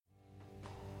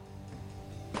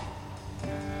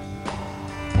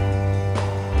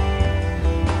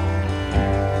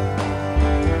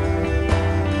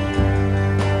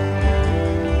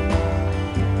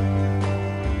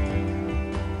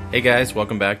Hey guys,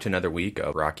 welcome back to another week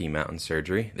of Rocky Mountain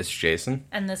Surgery. This is Jason.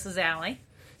 And this is Allie.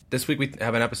 This week we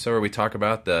have an episode where we talk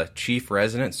about the chief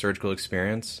resident surgical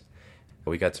experience.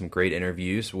 We got some great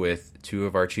interviews with two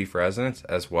of our chief residents,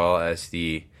 as well as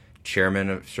the chairman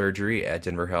of surgery at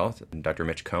Denver Health, Dr.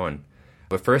 Mitch Cohen.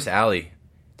 But first, Allie,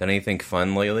 done anything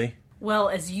fun lately? Well,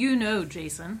 as you know,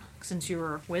 Jason, since you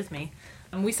were with me,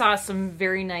 we saw some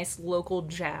very nice local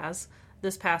jazz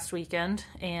this past weekend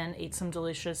and ate some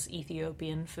delicious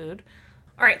Ethiopian food.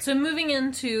 All right, so moving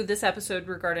into this episode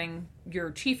regarding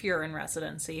your chief year in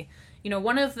residency,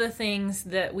 one of the things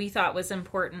that we thought was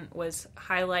important was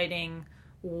highlighting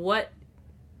what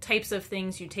types of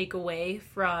things you take away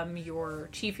from your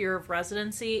chief year of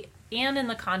residency and in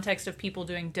the context of people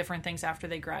doing different things after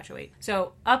they graduate.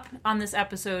 So up on this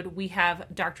episode, we have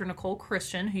Dr. Nicole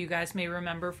Christian, who you guys may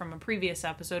remember from a previous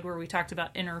episode where we talked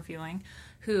about interviewing,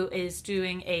 who is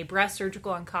doing a breast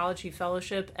surgical oncology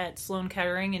fellowship at Sloan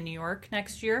Kettering in New York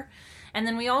next year. And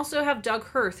then we also have Doug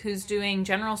Hirth, who's doing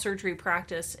general surgery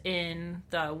practice in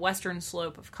the western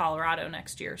slope of Colorado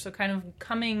next year. So kind of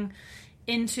coming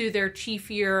into their chief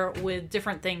year with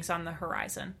different things on the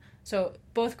horizon. So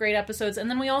both great episodes. And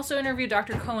then we also interviewed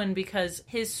Dr. Cohen because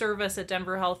his service at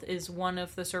Denver Health is one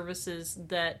of the services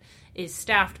that is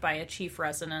staffed by a chief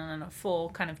resident and a full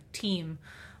kind of team.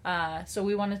 So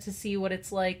we wanted to see what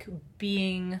it's like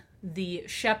being the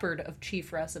shepherd of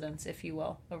chief residents, if you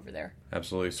will, over there.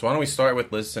 Absolutely. So why don't we start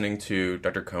with listening to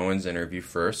Dr. Cohen's interview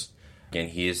first. Again,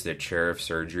 he is the chair of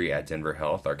surgery at Denver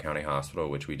Health, our county hospital,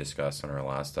 which we discussed on our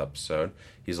last episode.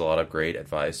 He has a lot of great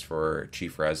advice for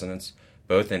chief residents,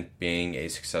 both in being a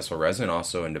successful resident,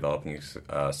 also in developing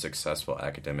a successful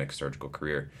academic surgical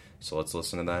career. So let's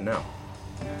listen to that now.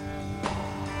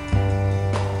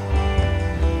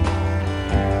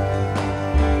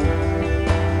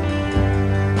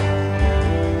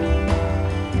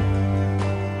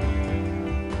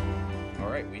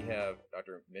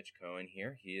 Dr. Mitch Cohen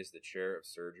here. He is the chair of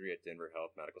surgery at Denver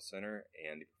Health Medical Center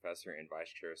and the professor and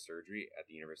vice chair of surgery at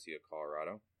the University of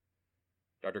Colorado.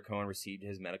 Dr. Cohen received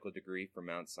his medical degree from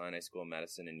Mount Sinai School of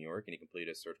Medicine in New York, and he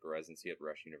completed a surgical residency at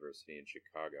Rush University in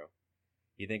Chicago.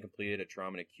 He then completed a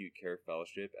trauma and acute care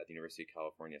fellowship at the University of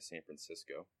California, San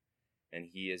Francisco. And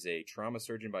he is a trauma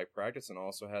surgeon by practice and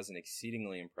also has an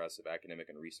exceedingly impressive academic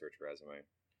and research resume.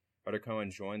 Dr. Cohen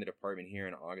joined the department here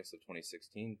in August of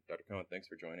 2016. Dr. Cohen, thanks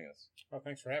for joining us. Oh,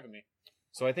 thanks for having me.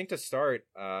 So I think to start,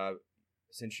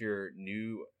 since you're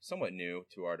somewhat new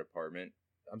to our department,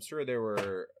 I'm sure there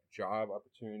were job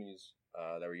opportunities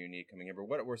that were unique coming in, but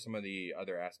what were some of the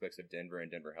other aspects of Denver and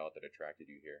Denver Health that attracted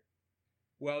you here?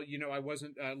 Well, I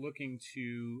wasn't looking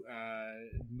to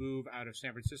move out of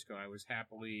San Francisco. I was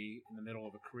happily in the middle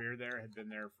of a career there. I had been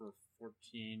there for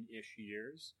 14-ish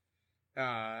years.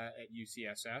 At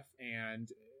UCSF,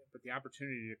 but the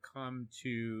opportunity to come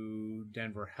to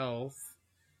Denver Health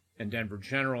and Denver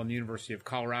General and the University of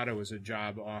Colorado was a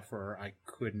job offer I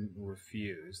couldn't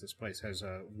refuse. This place has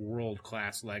a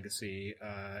world-class legacy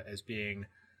as being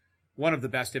one of the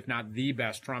best, if not the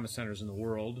best, trauma centers in the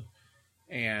world,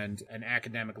 and an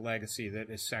academic legacy that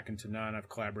is second to none. I've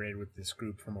collaborated with this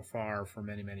group from afar for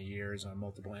many, many years on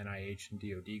multiple NIH and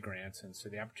DoD grants, and so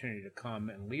the opportunity to come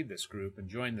and lead this group and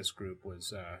join this group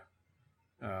was a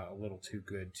little too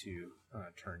good to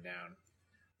turn down.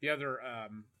 The other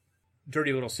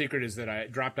dirty little secret is that I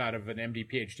dropped out of an MD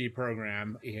PhD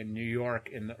program in New York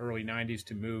in the early 90s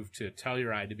to move to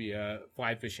Telluride to be a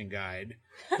fly fishing guide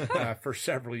for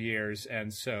several years,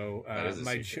 and so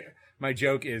my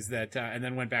joke is that, and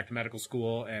then went back to medical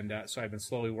school, and so I've been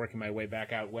slowly working my way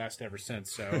back out west ever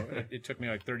since. So it took me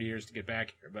like 30 years to get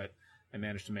back here, but I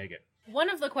managed to make it. One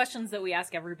of the questions that we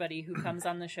ask everybody who comes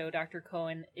on the show, Dr.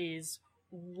 Cohen, is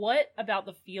what about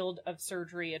the field of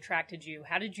surgery attracted you?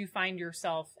 How did you find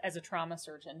yourself as a trauma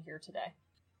surgeon here today?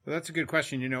 Well, that's a good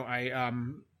question. I,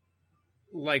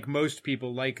 like most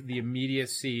people, like the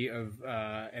immediacy of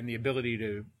and the ability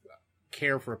to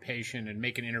care for a patient and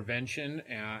make an intervention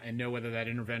and know whether that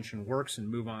intervention works and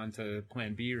move on to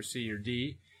plan B or C or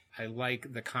D. I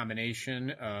like the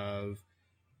combination of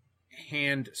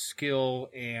hand skill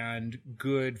and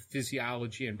good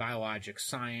physiology and biologic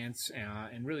science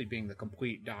and really being the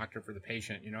complete doctor for the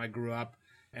patient. I grew up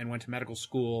and went to medical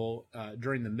school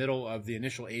during the middle of the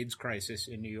initial AIDS crisis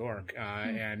in New York.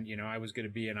 And, I was going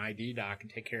to be an ID doc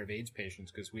and take care of AIDS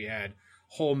patients because we had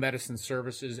whole medicine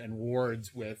services and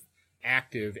wards with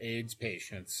active AIDS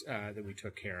patients that we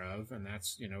took care of. And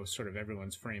that's, sort of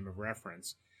everyone's frame of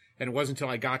reference. And it wasn't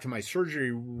until I got to my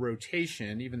surgery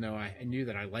rotation, even though I knew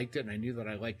that I liked it and I knew that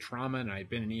I liked trauma and I had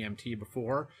been an EMT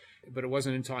before, but it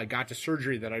wasn't until I got to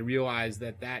surgery that I realized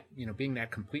that, being that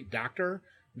complete doctor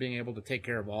being able to take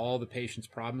care of all the patient's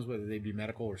problems, whether they be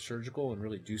medical or surgical, and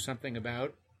really do something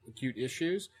about acute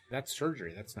issues. That's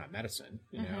surgery. That's not medicine,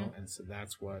 you know? And so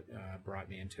that's what brought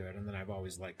me into it. And then I've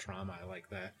always liked trauma. I like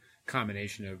the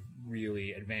combination of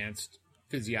really advanced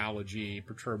physiology,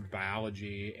 perturbed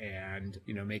biology, and,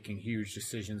 you know, making huge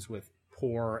decisions with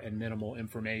poor and minimal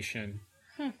information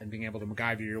and being able to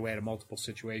MacGyver your way to multiple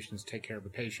situations, take care of a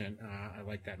patient. I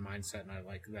like that mindset, and I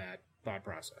like that thought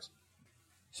process.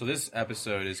 So this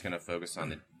episode is going to focus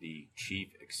on the chief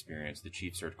experience, the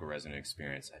chief surgical resident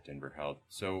experience at Denver Health.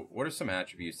 So what are some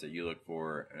attributes that you look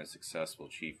for in a successful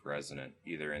chief resident,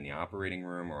 either in the operating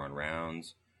room or on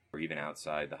rounds, or even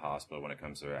outside the hospital when it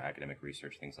comes to academic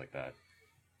research, things like that?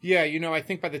 Yeah, you know, I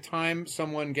think by the time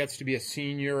someone gets to be a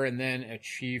senior and then a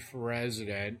chief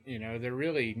resident, you know, they're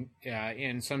really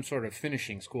in some sort of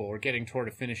finishing school or getting toward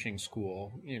a finishing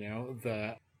school. You know,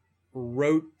 the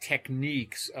rote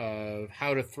techniques of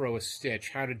how to throw a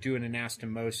stitch, how to do an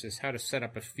anastomosis, how to set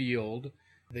up a field,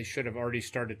 they should have already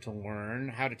started to learn.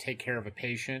 How to take care of a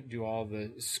patient, do all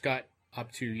the SCUT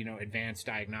up to, you know, advanced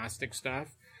diagnostic stuff.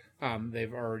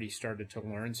 They've already started to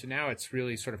learn. So now it's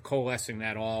really sort of coalescing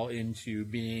that all into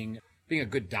being a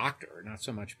good doctor, not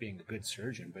so much being a good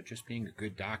surgeon, but just being a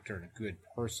good doctor and a good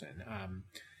person.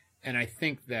 And I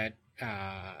think that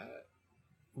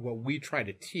what we try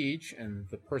to teach, and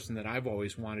the person that I've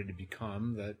always wanted to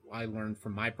become, that I learned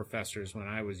from my professors when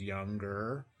I was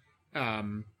younger,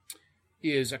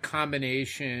 is a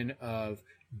combination of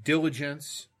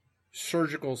diligence,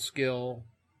 surgical skill,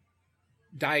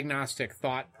 diagnostic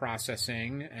thought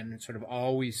processing, and sort of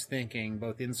always thinking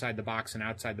both inside the box and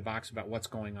outside the box about what's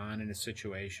going on in a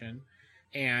situation.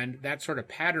 And that sort of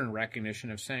pattern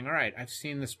recognition of saying, all right, I've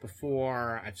seen this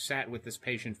before. I've sat with this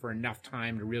patient for enough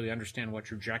time to really understand what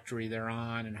trajectory they're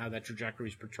on and how that trajectory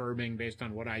is perturbing based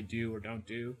on what I do or don't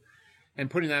do. And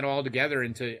putting that all together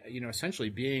into, you know, essentially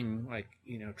being like,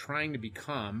 you know, trying to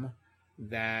become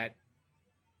that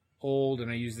old, and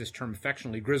I use this term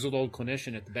affectionately, grizzled old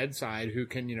clinician at the bedside who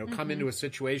can, you know, come into a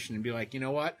situation and be like, you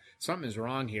know what, something is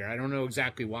wrong here. I don't know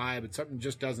exactly why, but something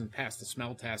just doesn't pass the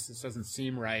smell test. This doesn't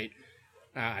seem right.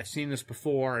 I've seen this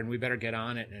before, and we better get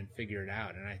on it and figure it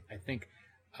out. And I think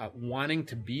wanting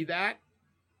to be that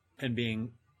and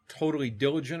being totally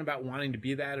diligent about wanting to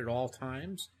be that at all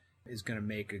times is going to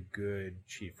make a good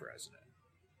chief resident.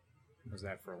 Was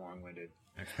that for a long-winded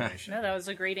explanation? No, that was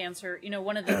a great answer. You know,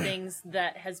 one of the things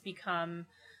that has become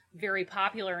very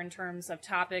popular in terms of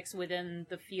topics within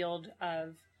the field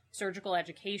of surgical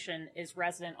education is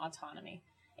resident autonomy,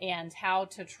 and how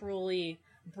to truly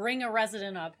bring a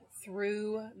resident up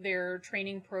through their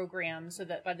training program so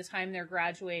that by the time they're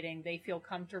graduating, they feel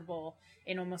comfortable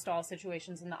in almost all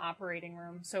situations in the operating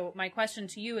room. So my question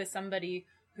to you, as somebody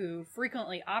who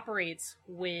frequently operates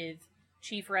with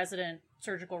chief resident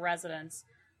surgical residents,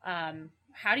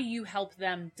 how do you help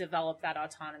them develop that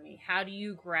autonomy? How do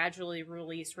you gradually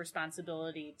release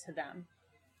responsibility to them?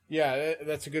 Yeah,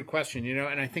 that's a good question, you know,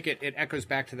 and I think it echoes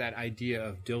back to that idea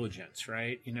of diligence,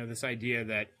 right? You know, this idea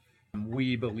that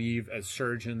we believe as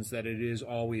surgeons that it is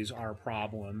always our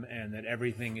problem and that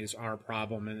everything is our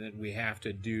problem and that we have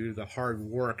to do the hard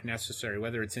work necessary,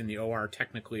 whether it's in the OR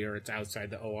technically or it's outside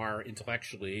the OR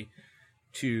intellectually,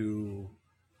 to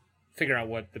figure out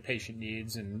what the patient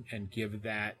needs and give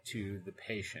that to the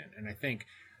patient. And I think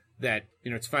that,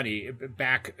 you know, it's funny,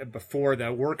 back before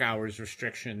the work hours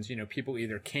restrictions, you know, people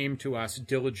either came to us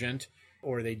diligent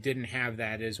or they didn't have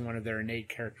that as one of their innate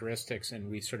characteristics,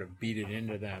 and we sort of beat it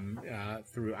into them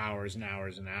through hours and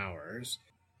hours and hours.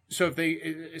 So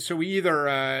they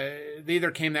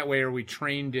either came that way or we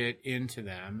trained it into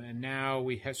them, and now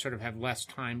we sort of have less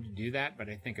time to do that. But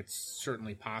I think it's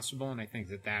certainly possible, and I think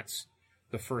that that's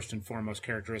the first and foremost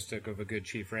characteristic of a good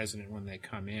chief resident when they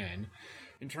come in.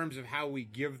 In terms of how we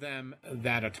give them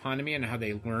that autonomy and how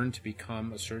they learn to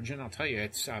become a surgeon, I'll tell you,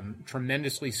 it's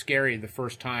tremendously scary the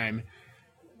first time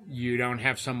you don't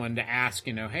have someone to ask,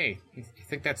 you know, hey, you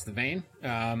think that's the vein?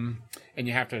 And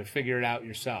you have to figure it out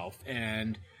yourself.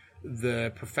 And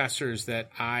the professors that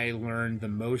I learned the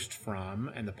most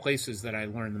from and the places that I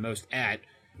learned the most at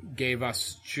gave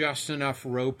us just enough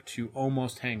rope to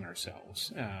almost hang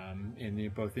ourselves,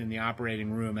 both in the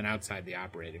operating room and outside the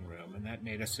operating room. And that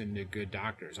made us into good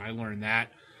doctors. I learned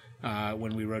that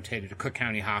when we rotated to Cook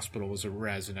County Hospital as a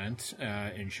resident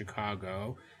in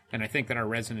Chicago. And I think that our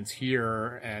residents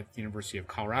here at the University of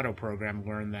Colorado program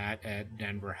learn that at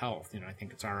Denver Health. You know, I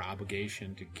think it's our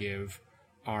obligation to give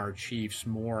our chiefs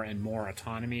more and more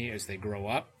autonomy as they grow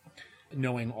up,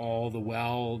 knowing all the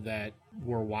well that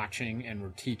we're watching and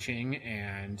we're teaching,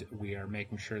 and we are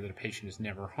making sure that a patient is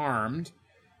never harmed.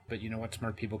 But you know what?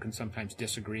 Smart people can sometimes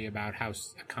disagree about how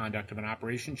the conduct of an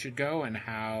operation should go and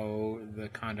how the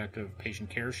conduct of patient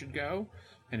care should go.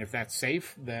 And if that's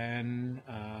safe, then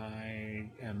I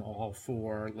am all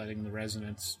for letting the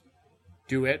residents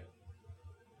do it,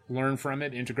 learn from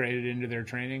it, integrate it into their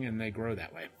training, and they grow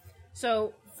that way.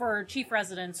 So for chief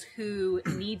residents who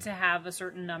need to have a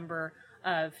certain number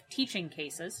of teaching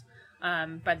cases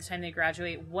by the time they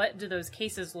graduate, what do those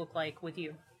cases look like with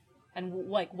you? And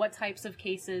like, what types of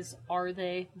cases are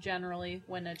they generally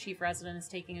when a chief resident is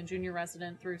taking a junior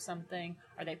resident through something?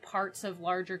 Are they parts of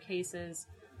larger cases?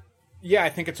 Yeah, I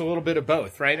think it's a little bit of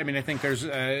both, right? I mean, I think there's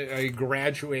a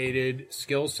graduated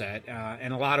skill set,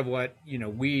 and a lot of what,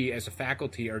 we as a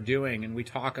faculty are doing, and we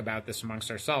talk about this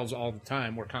amongst ourselves all the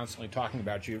time. We're constantly talking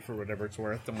about you for whatever it's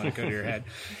worth. Don't let it go to your head.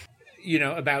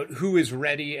 About who is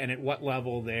ready and at what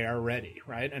level they are ready,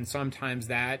 right? And sometimes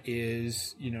that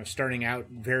is, starting out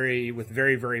with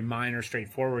very, very minor,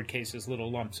 straightforward cases, little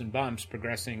lumps and bumps,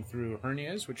 progressing through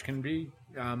hernias, which can be,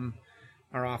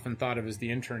 are often thought of as the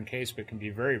intern case, but can be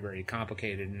very, very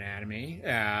complicated anatomy.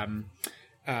 And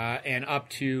up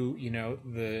to,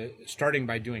 the starting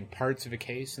by doing parts of a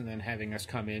case and then having us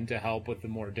come in to help with the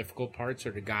more difficult parts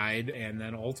or to guide, and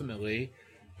then ultimately,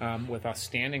 with us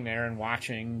standing there and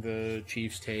watching the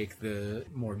chiefs take the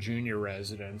more junior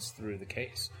residents through the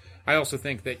case. I also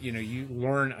think that, you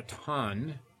learn a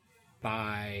ton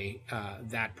by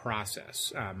that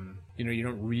process. You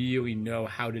don't really know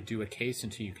how to do a case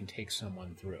until you can take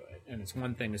someone through it. And it's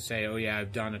one thing to say, oh yeah,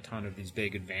 I've done a ton of these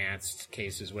big advanced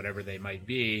cases, whatever they might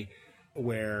be,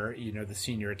 where, the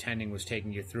senior attending was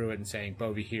taking you through it and saying,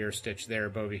 bovie here, stitch there,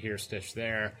 bovie here, stitch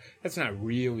there. That's not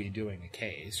really doing a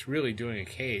case. Really doing a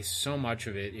case, so much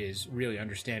of it is really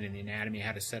understanding the anatomy,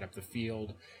 how to set up the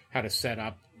field, how to set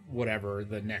up whatever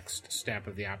the next step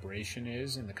of the operation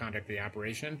is in the conduct of the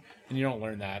operation. And you don't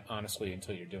learn that, honestly,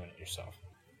 until you're doing it yourself.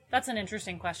 That's an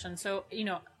interesting question. So,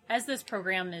 as this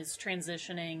program is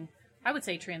transitioning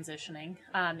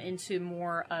into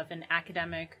more of an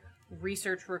academic,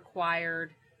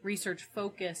 research-required,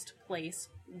 research-focused place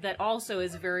that also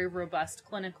is very robust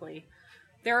clinically,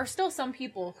 there are still some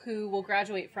people who will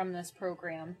graduate from this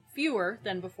program, fewer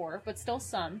than before, but still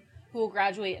some, who will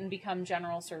graduate and become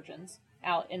general surgeons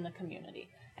out in the community.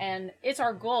 And it's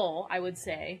our goal, I would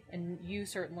say, and you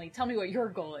certainly tell me what your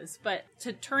goal is, but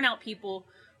to turn out people,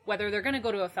 whether they're going to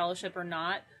go to a fellowship or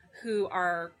not, who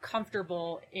are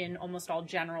comfortable in almost all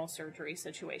general surgery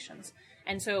situations.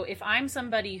 And so if I'm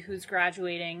somebody who's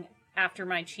graduating after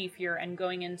my chief year and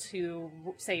going into,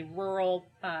 say, rural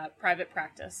private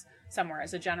practice somewhere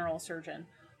as a general surgeon,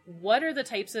 what are the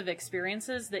types of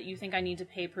experiences that you think I need to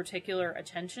pay particular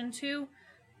attention to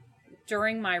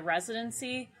during my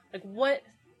residency? Like, what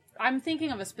I'm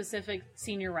thinking of a specific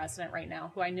senior resident right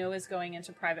now who I know is going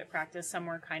into private practice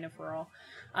somewhere kind of rural.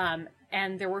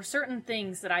 And there were certain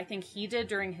things that I think he did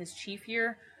during his chief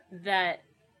year that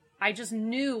I just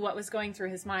knew what was going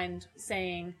through his mind,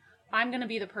 saying, I'm going to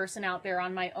be the person out there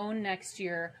on my own next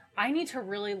year. I need to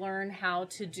really learn how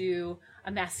to do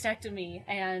a mastectomy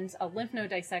and a lymph node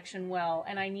dissection well,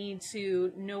 and I need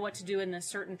to know what to do in this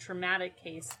certain traumatic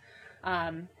case.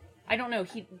 I don't know,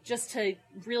 just to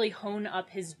really hone up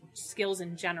his skills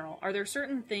in general. Are there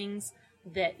certain things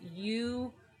that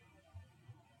you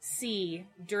see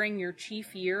during your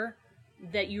chief year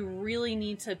that you really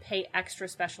need to pay extra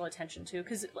special attention to?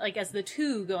 Because, like, as the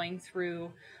two going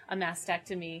through a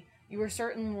mastectomy, you were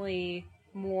certainly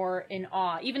more in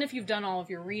awe. Even if you've done all of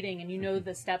your reading and you know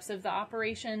the steps of the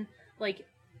operation, like,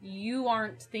 you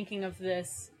aren't thinking of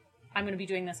this, I'm going to be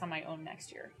doing this on my own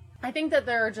next year. I think that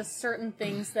there are just certain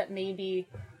things that maybe,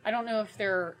 I don't know if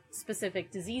they're specific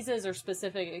diseases or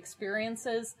specific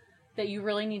experiences that you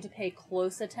really need to pay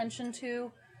close attention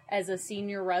to as a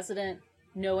senior resident,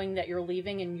 knowing that you're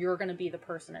leaving and you're going to be the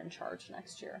person in charge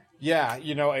next year. Yeah,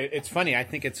 it's funny. I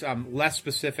think it's less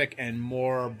specific and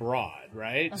more broad,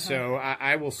 right? Uh-huh. So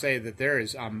I will say that there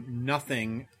is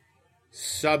nothing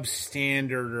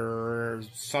substandard or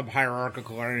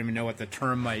sub-hierarchical, I don't even know what the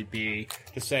term might be,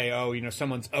 to say,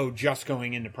 someone's, just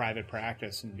going into private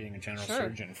practice and being a general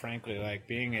surgeon. Frankly, like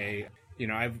being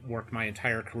I've worked my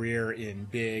entire career in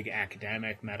big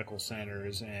academic medical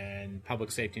centers and public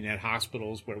safety net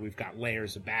hospitals where we've got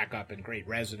layers of backup and great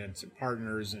residents and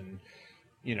partners and,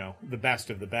 the best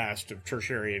of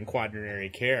tertiary and quaternary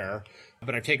care.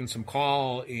 But I've taken some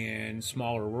call in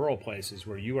smaller rural places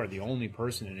where you are the only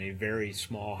person in a very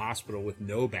small hospital with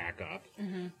no backup.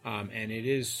 Mm-hmm. And it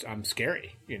is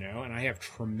scary, and I have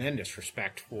tremendous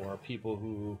respect for people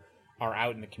who are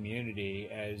out in the community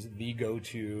as the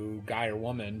go-to guy or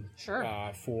woman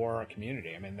for a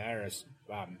community. I mean, there is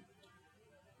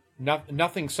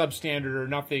nothing substandard or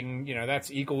nothing,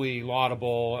 that's equally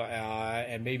laudable,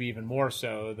 and maybe even more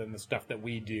so than the stuff that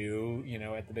we do,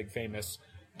 at the big famous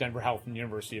Denver Health and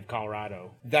University of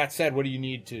Colorado. That said, what do you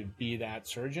need to be that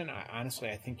surgeon? Honestly,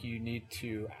 I think you need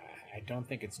to, I don't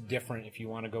think it's different if you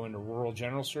want to go into rural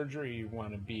general surgery, you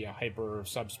want to be a hyper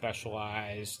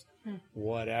subspecialized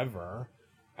whatever.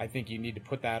 I think you need to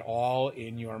put that all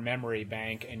in your memory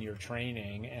bank and your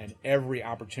training, and every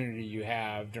opportunity you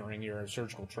have during your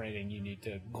surgical training, you need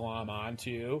to glom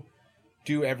onto.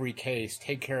 Do every case,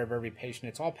 take care of every patient.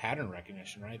 It's all pattern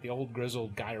recognition, right? The old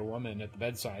grizzled guy or woman at the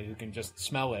bedside who can just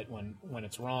smell it when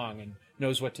it's wrong and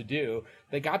knows what to do.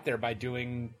 They got there by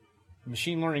doing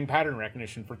machine learning pattern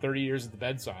recognition for 30 years at the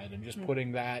bedside and just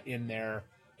putting that in their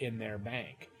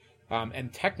bank.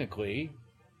 And technically,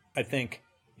 I think,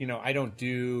 I don't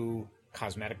do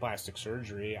cosmetic plastic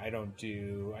surgery. I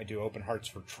do open hearts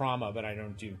for trauma, but I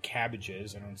don't do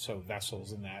cabbages. I don't sew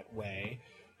vessels in that way.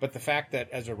 But the fact that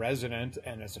as a resident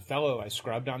and as a fellow I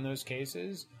scrubbed on those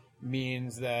cases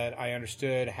means that I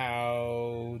understood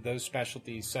how those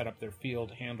specialties set up their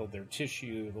field, handled their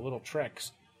tissue, the little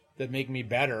tricks that make me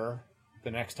better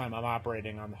the next time I'm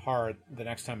operating on the heart, the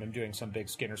next time I'm doing some big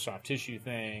skin or soft tissue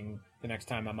thing, the next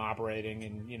time I'm operating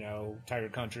in, tiger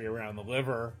country around the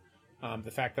liver.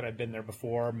 The fact that I've been there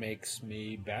before makes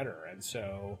me better. And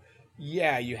so,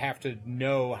 yeah, you have to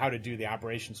know how to do the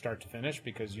operation start to finish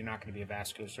because you're not going to be a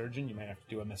vascular surgeon. You might have to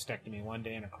do a mastectomy one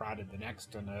day and a carotid the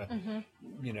next and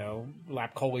a,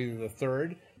 lap chole the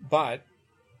third. But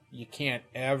you can't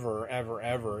ever, ever,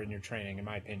 ever in your training, in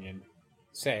my opinion,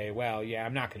 say, well, yeah,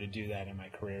 I'm not going to do that in my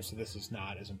career, so this is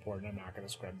not as important. I'm not going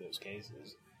to scrub those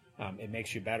cases. It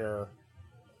makes you better.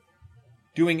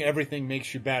 Doing everything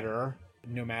makes you better,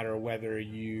 no matter whether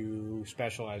you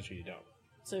specialize or you don't.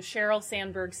 So Sheryl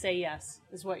Sandberg, say yes,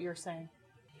 is what you're saying.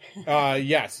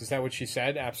 Yes, is that what she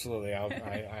said? Absolutely.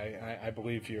 I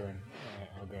believe you, and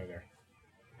I'll go there.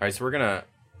 All right, so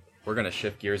we're gonna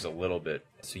shift gears a little bit.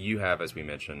 So you have, as we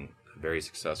mentioned, a very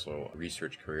successful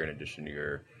research career in addition to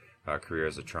your career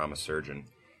as a trauma surgeon.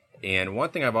 And one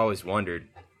thing I've always wondered,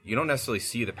 you don't necessarily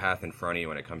see the path in front of you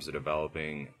when it comes to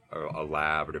developing a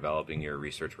lab or developing your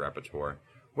research repertoire.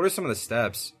 What are some of the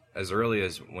steps as early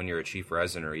as when you're a chief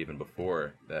resident or even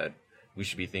before that we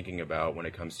should be thinking about when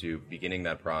it comes to beginning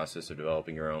that process of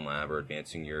developing your own lab or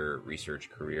advancing your research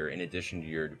career in addition to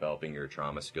your developing your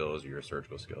trauma skills or your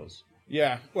surgical skills?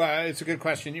 Yeah, well, it's a good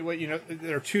question.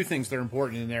 There are two things that are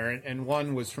important in there, and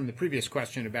one was from the previous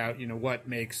question about, what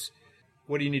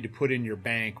do you need to put in your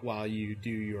bank while you do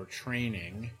your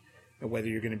training, whether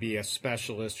you're going to be a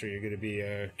specialist or you're going to be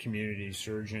a community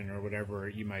surgeon or whatever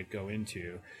you might go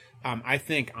into. I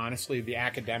think, honestly, the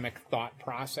academic thought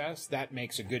process, that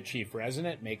makes a good chief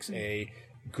resident, makes a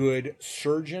good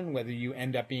surgeon, whether you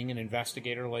end up being an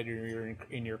investigator later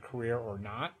in your career or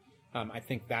not. I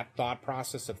think that thought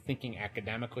process of thinking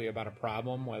academically about a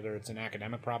problem, whether it's an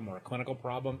academic problem or a clinical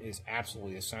problem, is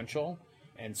absolutely essential.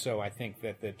 And so I think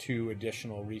that the 2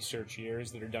 additional research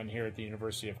years that are done here at the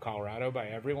University of Colorado by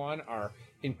everyone are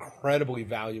incredibly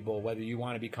valuable, whether you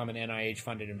want to become an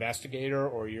NIH-funded investigator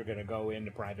or you're going to go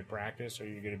into private practice or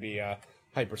you're going to be a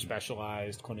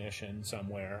hyper-specialized clinician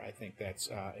somewhere. I think that's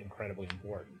incredibly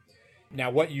important.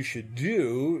 Now, what you should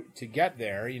do to get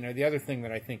there, the other thing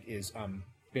that I think is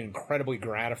been incredibly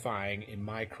gratifying in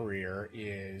my career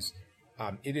is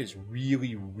it is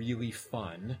really, really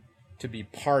fun to be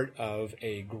part of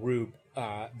a group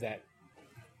that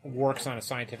works on a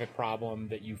scientific problem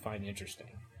that you find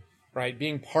interesting, right?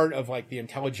 Being part of like the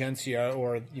intelligentsia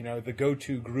or, the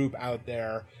go-to group out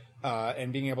there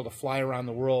and being able to fly around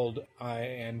the world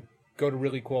and go to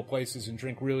really cool places and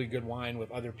drink really good wine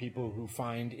with other people who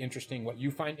find interesting what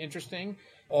you find interesting,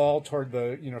 all toward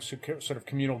the, sort of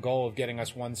communal goal of getting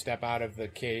us one step out of the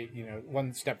cave,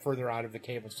 one step further out of the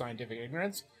cave of scientific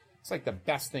ignorance. It's like the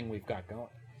best thing we've got going.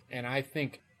 And I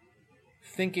think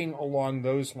thinking along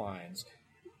those lines,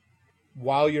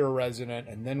 while you're a resident,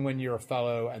 and then when you're a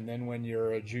fellow, and then when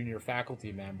you're a junior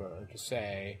faculty member, to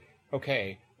say,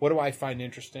 okay, what do I find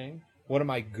interesting? What am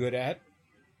I good at?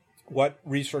 What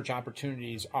research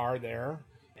opportunities are there?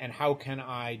 And how can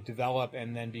I develop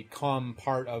and then become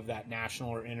part of that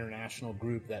national or international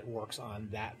group that works on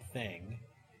that thing?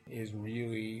 Is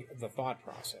really the thought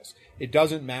process. It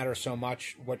doesn't matter so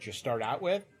much what you start out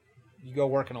with. You go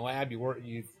work in a lab,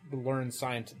 you learn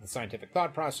the scientific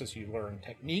thought process, you learn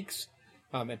techniques,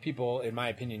 and people, in my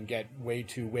opinion, get way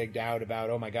too wigged out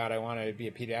about, oh my God, I want to be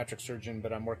a pediatric surgeon,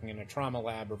 but I'm working in a trauma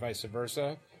lab or vice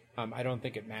versa. I don't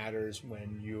think it matters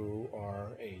when you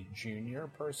are a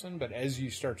junior person, but as you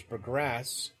start to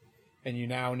progress, and you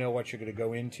now know what you're going to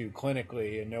go into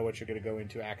clinically and know what you're going to go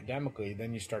into academically,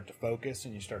 then you start to focus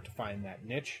and you start to find that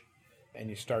niche, and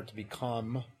you start to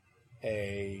become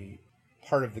a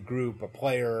part of the group, a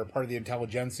player, part of the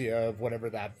intelligentsia of whatever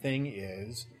that thing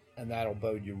is, and that'll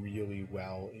bode you really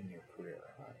well in your career.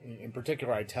 In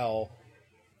particular, I tell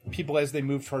people as they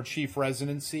move toward chief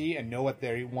residency and know what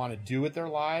they want to do with their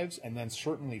lives, and then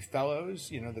certainly fellows,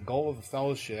 the goal of a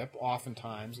fellowship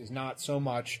oftentimes is not so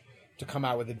much to come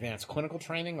out with advanced clinical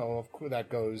training, although that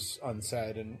goes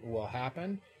unsaid and will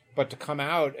happen, but to come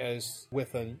out as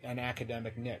with an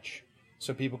academic niche.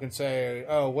 So people can say,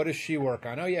 oh, what does she work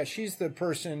on? Oh, yeah, she's the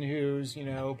person who's,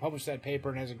 published that paper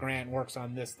and has a grant and works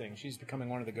on this thing. She's becoming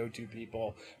one of the go-to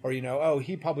people. Or, oh,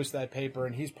 he published that paper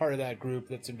and he's part of that group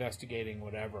that's investigating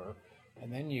whatever.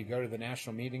 And then you go to the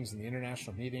national meetings and the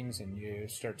international meetings and you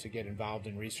start to get involved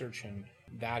in research. And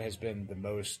that has been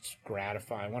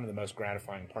one of the most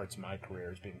gratifying parts of my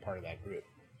career is being part of that group.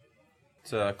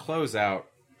 To close out,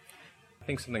 I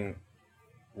think something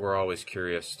we're always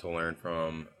curious to learn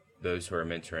from those who are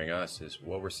mentoring us is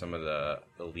what were some of the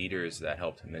leaders that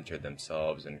helped mentor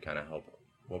themselves and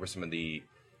what were some of the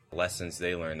lessons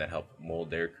they learned that helped mold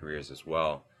their careers as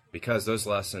well? Because those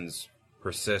lessons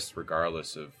persist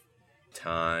regardless of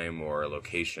time or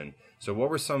location. So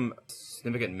what were some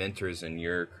significant mentors in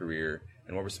your career,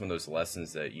 and what were some of those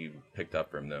lessons that you picked up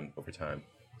from them over time?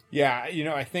 Yeah,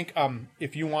 I think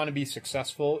if you want to be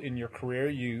successful in your career,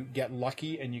 you get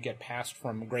lucky and you get passed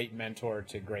from great mentor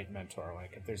to great mentor.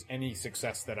 Like if there's any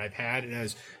success that I've had, it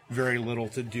has very little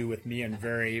to do with me and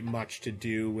very much to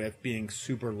do with being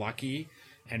super lucky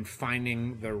and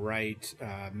finding the right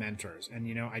mentors.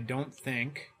 And, I don't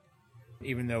think,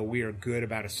 even though we are good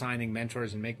about assigning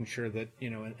mentors and making sure that,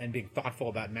 and being thoughtful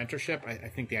about mentorship, I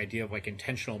think the idea of like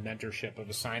intentional mentorship of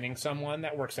assigning someone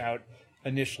that works out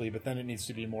initially, but then it needs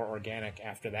to be more organic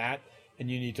after that. And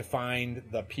you need to find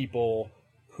the people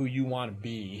who you want to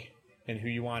be and who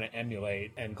you want to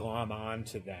emulate and glom on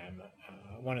to them.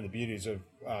 One of the beauties of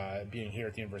being here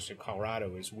at the University of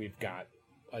Colorado is we've got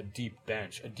a deep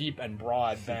and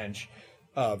broad bench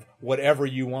of whatever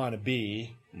you want to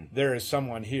be. There is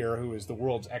someone here who is the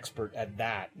world's expert at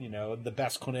that, the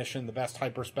best clinician, the best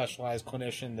hyper-specialized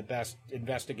clinician, the best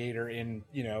investigator in,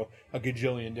 a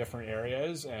gajillion different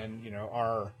areas. And,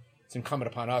 it's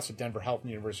incumbent upon us at Denver Health and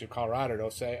the University of Colorado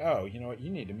to say, oh, you know what, you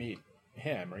need to meet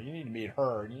him or you need to meet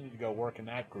her and you need to go work in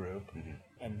that group. Mm-hmm.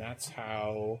 And that's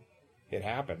how it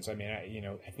happens. I mean,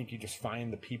 I think you just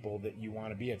find the people that you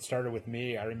want to be. It started with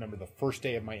me. I remember the first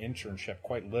day of my internship,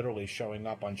 quite literally showing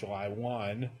up on July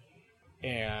 1,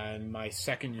 and my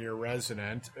second-year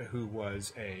resident, who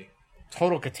was a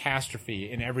total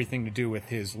catastrophe in everything to do with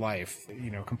his life,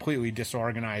 completely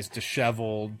disorganized,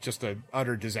 disheveled, just an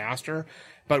utter disaster,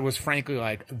 but was frankly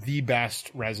like the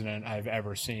best resident I've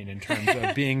ever seen in terms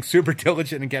of being super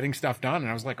diligent and getting stuff done. And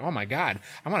I was like, oh my God,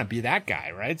 I want to be that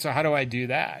guy, right? So how do I do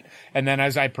that? And then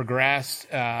as I progressed,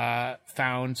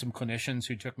 found some clinicians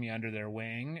who took me under their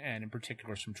wing, and in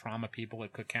particular some trauma people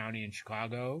at Cook County in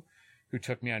Chicago who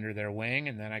took me under their wing.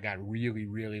 And then I got really,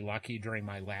 really lucky during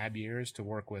my lab years to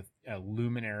work with a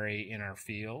luminary in our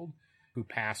field who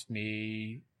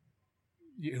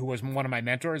was one of my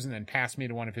mentors and then passed me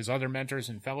to one of his other mentors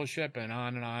in fellowship, and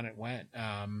on it went.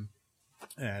 And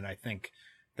I think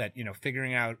that,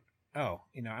 figuring out, I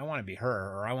want to be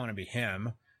her or I want to be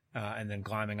him, and then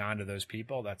glomming onto those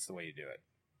people, that's the way you do it.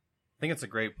 I think it's a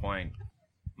great point.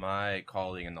 My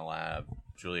colleague in the lab,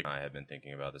 Julie, and I have been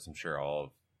thinking about this. I'm sure all of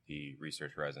the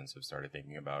research residents have started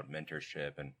thinking about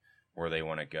mentorship and where they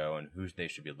want to go and who they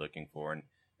should be looking for. And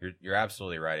you're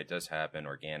absolutely right. It does happen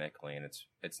organically, and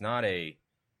it's not a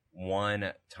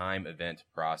one-time event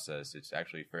process. It's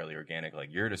actually fairly organic, like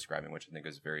you're describing, which I think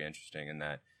is very interesting in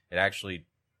that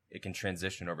it can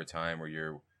transition over time where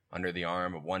you're under the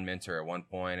arm of one mentor at one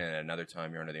point, and at another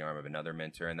time you're under the arm of another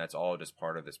mentor, and that's all just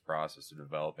part of this process of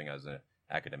developing as an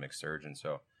academic surgeon.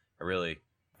 So I really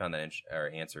found that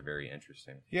answer very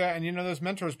interesting. Yeah, and those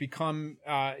mentors become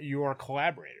your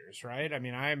collaborators, right? I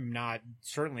mean, I'm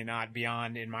certainly not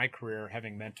beyond in my career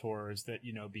having mentors that,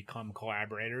 become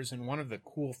collaborators. And one of the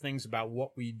cool things about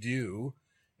what we do,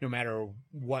 no matter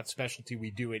what specialty we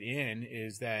do it in,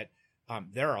 is that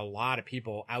there are a lot of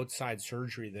people outside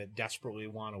surgery that desperately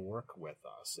want to work with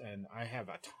us. And I have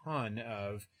a ton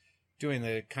of doing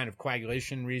the kind of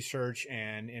coagulation research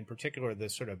and in particular the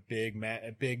sort of big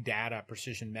data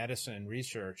precision medicine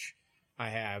research. I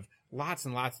have lots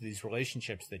and lots of these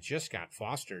relationships that just got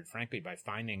fostered, frankly, by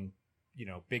finding,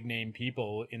 big name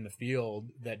people in the field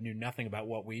that knew nothing about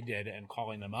what we did and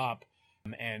calling them up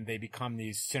And they become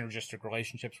these synergistic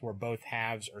relationships where both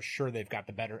halves are sure they've got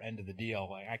the better end of the deal.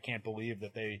 Like, I can't believe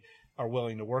that they are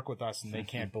willing to work with us, and they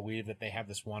can't believe that they have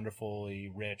this wonderfully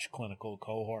rich clinical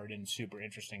cohort and super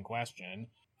interesting question.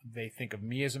 They think of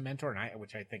me as a mentor,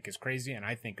 which I think is crazy, and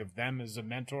I think of them as a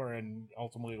mentor, and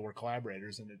ultimately we're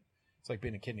collaborators, and it's like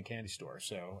being a kid in a candy store.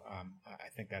 So I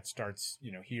think that starts,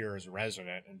 here as a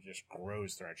resident and just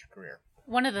grows throughout your career.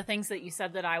 One of the things that you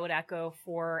said that I would echo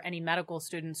for any medical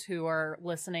students who are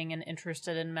listening and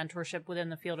interested in mentorship within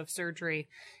the field of surgery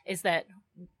is that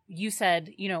you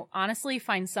said, honestly,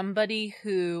 find somebody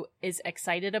who is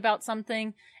excited about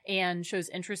something and shows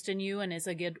interest in you and is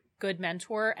a good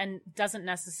mentor, and doesn't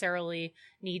necessarily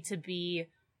need to be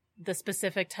the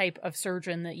specific type of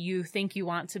surgeon that you think you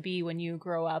want to be when you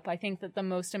grow up. I think that the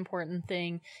most important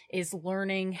thing is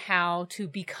learning how to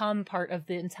become part of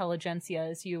the intelligentsia,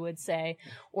 as you would say,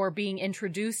 or being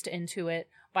introduced into it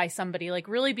by somebody. Like,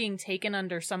 really being taken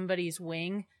under somebody's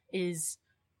wing is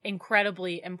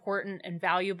incredibly important and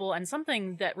valuable, and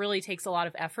something that really takes a lot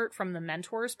of effort from the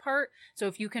mentor's part. So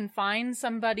if you can find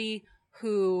somebody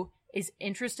who is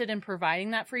interested in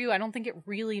providing that for you, I don't think it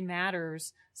really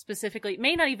matters specifically. It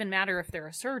may not even matter if they're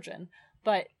a surgeon,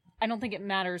 but I don't think it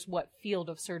matters what field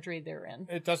of surgery they're in.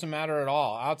 It doesn't matter at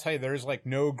all. I'll tell you, there's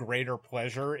no greater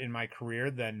pleasure in my career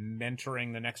than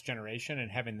mentoring the next generation and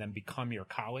having them become your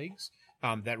colleagues.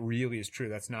 That really is true.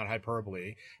 That's not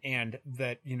hyperbole. And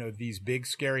that, these big,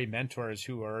 scary mentors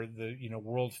who are the,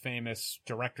 world famous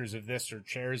directors of this or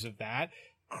chairs of that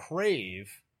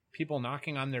crave people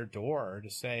knocking on their door to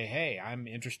say, hey, I'm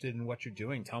interested in what you're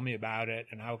doing. Tell me about it.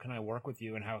 And how can I work with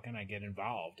you? And how can I get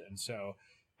involved? And so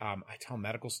I tell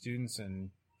medical students and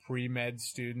pre-med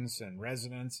students and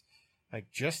residents,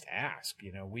 just ask.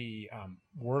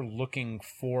 We're looking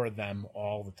for them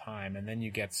all the time. And then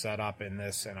you get set up in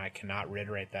this, and I cannot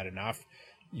reiterate that enough.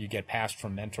 You get passed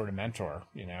from mentor to mentor,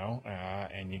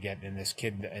 and you get in this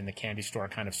kid in the candy store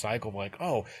kind of cycle, like,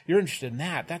 oh, you're interested in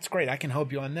that. That's great. I can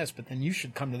help you on this, but then you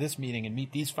should come to this meeting and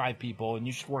meet these 5 people, and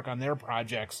you should work on their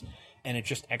projects. And it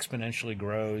just exponentially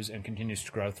grows and continues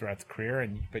to grow throughout the career.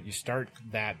 But you start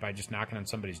that by just knocking on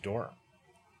somebody's door.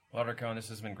 Well, Dr. Cohen, this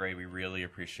has been great. We really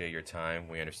appreciate your time.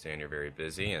 We understand you're very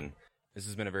busy, and this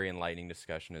has been a very enlightening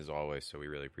discussion as always, so we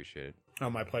really appreciate it. Oh,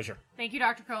 my pleasure. Thank you,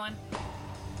 Dr. Cohen.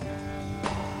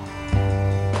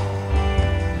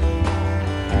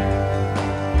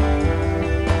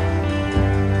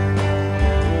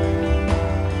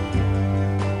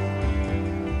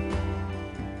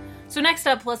 So next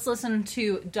up, let's listen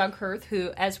to Doug Hirth,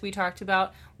 who, as we talked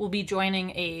about, will be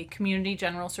joining a community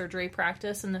general surgery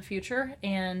practice in the future.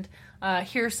 And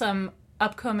here's some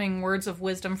upcoming words of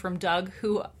wisdom from Doug,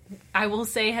 who I will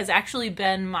say has actually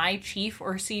been my chief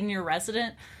or senior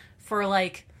resident for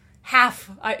half,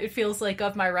 it feels like,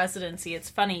 of my residency. It's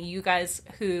funny, you guys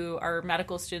who are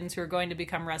medical students who are going to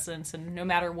become residents, and no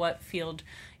matter what field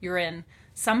you're in,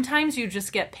 sometimes you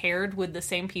just get paired with the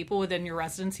same people within your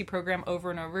residency program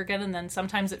over and over again, and then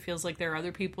sometimes it feels like there are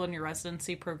other people in your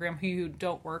residency program who you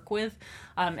don't work with,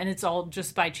 and it's all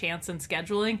just by chance and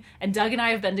scheduling. And Doug and I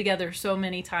have been together so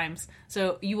many times,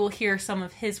 so you will hear some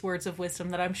of his words of wisdom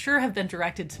that I'm sure have been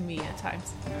directed to me at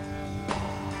times.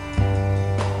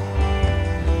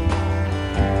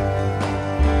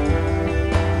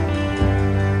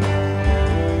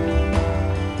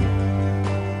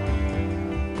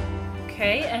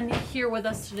 Okay, and here with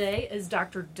us today is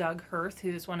Dr. Doug Hirth,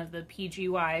 who's one of the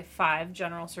PGY 5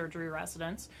 general surgery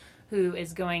residents, who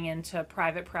is going into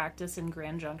private practice in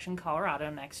Grand Junction, Colorado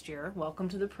next year. Welcome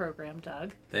to the program,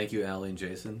 Doug. Thank you, Allie and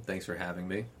Jason. Thanks for having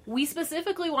me. We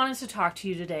specifically wanted to talk to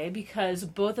you today because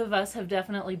both of us have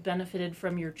definitely benefited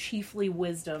from your chiefly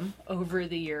wisdom over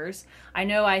the years. I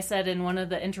know I said in one of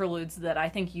the interludes that I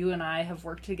think you and I have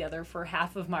worked together for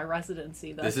half of my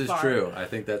residency thus far. This is true. I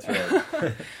think that's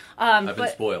right. I've been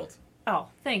spoiled. Oh,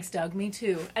 thanks, Doug. Me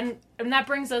too. And that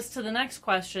brings us to the next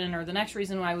question, or the next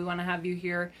reason why we want to have you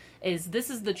here, is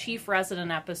this is the Chief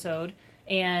Resident episode,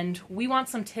 and we want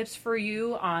some tips for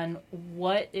you on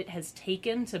what it has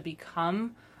taken to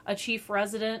become a Chief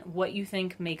Resident, what you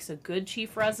think makes a good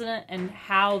Chief Resident, and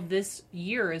how this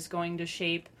year is going to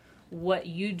shape what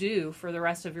you do for the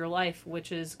rest of your life,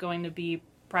 which is going to be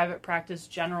private practice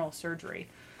general surgery.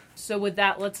 So with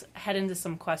that, let's head into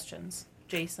some questions.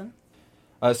 Jason?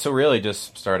 So really,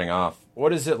 just starting off,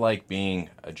 what is it like being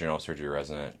a general surgery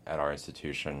resident at our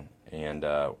institution? And,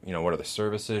 what are the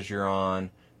services you're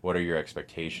on? What are your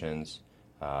expectations?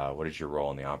 What is your role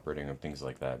in the operating room? Things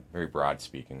like that. Very broad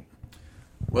speaking.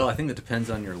 Well, I think that depends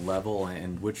on your level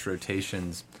and which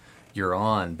rotations you're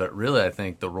on. But really, I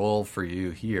think the role for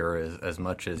you here is as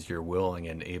much as you're willing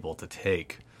and able to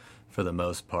take. for the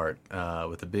most part,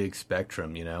 with a big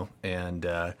spectrum,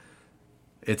 and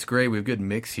it's great. We have a good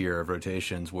mix here of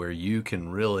rotations where you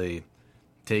can really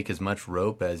take as much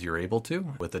rope as you're able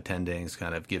to, with attendings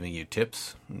kind of giving you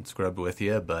tips and scrubbed with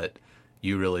you, but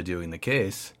you really doing the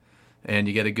case. And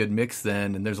you get a good mix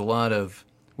then, and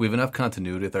we have enough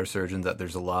continuity with our surgeons that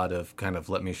there's a lot of kind of,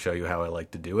 let me show you how I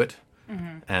like to do it.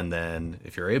 Mm-hmm. And then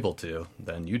if you're able to,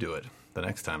 then you do it the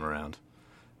next time around,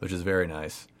 which is very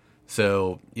nice.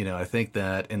 So, I think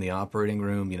that in the operating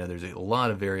room, there's a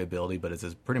lot of variability, but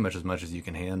it's pretty much as you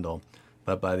can handle.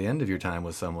 But by the end of your time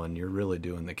with someone, you're really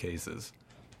doing the cases.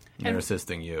 They're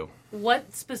assisting you.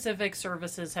 What specific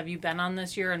services have you been on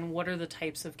this year, and what are the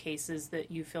types of cases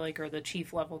that you feel like are the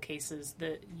chief level cases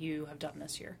that you have done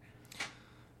this year?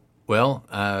 Well,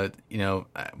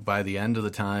 by the end of the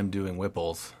time doing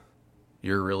Whipples,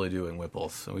 you're really doing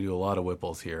Whipples. So we do a lot of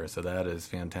Whipples here, so that is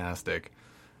fantastic.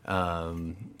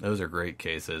 Those are great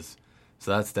cases. So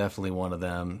that's definitely one of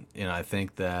them. I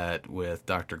think that with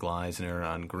Dr. Gleisner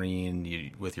on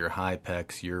green, with your high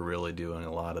pecs, you're really doing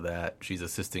a lot of that. She's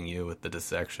assisting you with the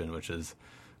dissection, which is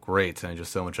great. And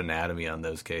just so much anatomy on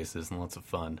those cases and lots of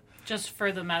fun. Just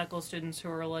for the medical students who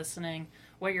are listening,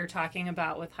 what you're talking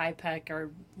about with high pec are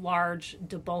large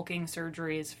debulking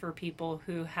surgeries for people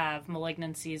who have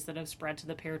malignancies that have spread to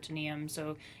the peritoneum.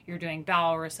 So you're doing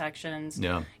bowel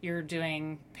resections, you're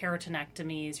doing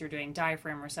peritonectomies, you're doing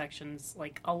diaphragm resections,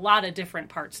 like a lot of different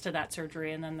parts to that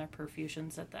surgery, and then the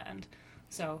perfusions at the end.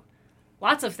 So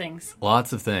lots of things.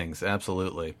 Lots of things,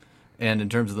 absolutely. And in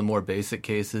terms of the more basic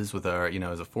cases with our,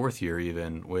 as a fourth year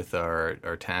even, with our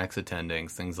tax attendings,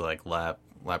 things like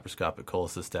laparoscopic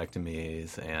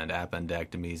cholecystectomies and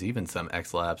appendectomies, even some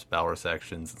XLAPs, bowel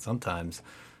resections, and sometimes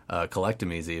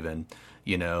colectomies even.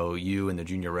 You and the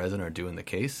junior resident are doing the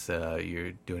case.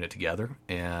 You're doing it together,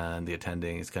 and the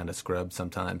attending is kind of scrubbed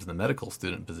sometimes in the medical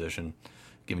student position,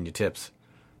 giving you tips,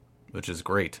 which is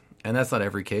great. And that's not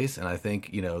every case, and I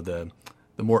think,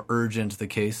 the more urgent the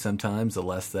case sometimes, the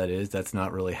less that is. That's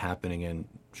not really happening in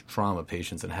trauma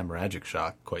patients and hemorrhagic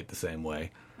shock quite the same way.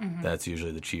 Mm-hmm. That's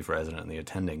usually the chief resident and the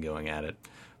attending going at it.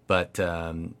 But,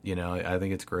 I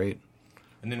think it's great.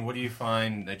 And then what do you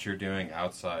find that you're doing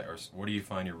outside, or what do you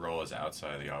find your role is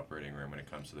outside of the operating room when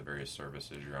it comes to the various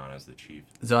services you're on as the chief?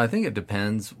 So I think it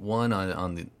depends, one,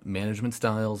 on the management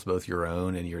styles, both your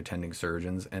own and your attending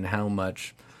surgeons, and how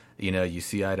much, you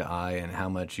see eye to eye and how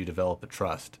much you develop a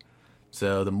trust.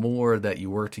 So the more that you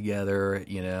work together,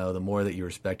 the more that you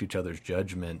respect each other's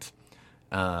judgment,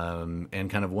 and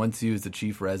kind of once you as the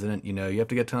chief resident, you have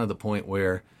to get to the point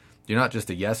where you're not just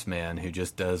a yes man who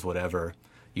just does whatever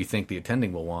you think the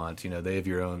attending will want. They have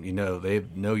your own, they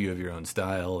know you have your own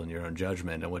style and your own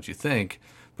judgment and what you think,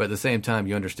 but at the same time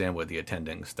you understand what the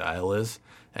attending style is,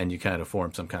 and you kind of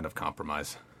form some kind of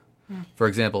compromise. For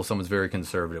example, if someone's very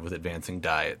conservative with advancing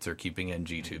diets or keeping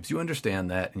NG tubes, you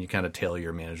understand that and you kind of tailor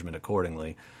your management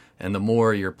accordingly. And the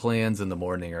more your plans in the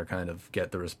morning are kind of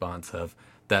get the response of,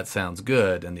 that sounds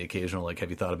good, and the occasional, have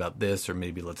you thought about this, or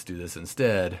maybe let's do this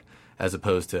instead, as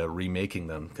opposed to remaking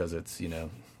them because it's,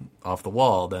 off the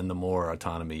wall, then the more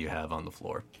autonomy you have on the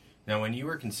floor. Now, when you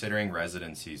were considering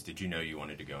residencies, did you know you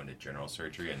wanted to go into general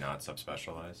surgery and not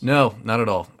subspecialize? No, not at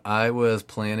all. I was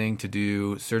planning to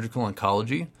do surgical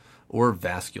oncology or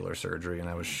vascular surgery, and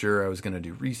I was sure I was going to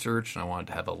do research, and I wanted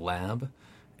to have a lab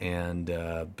and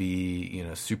be,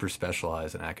 super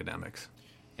specialized in academics.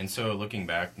 And so looking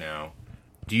back now,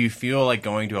 do you feel like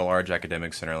going to a large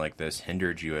academic center like this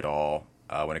hindered you at all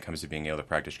when it comes to being able to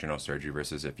practice general surgery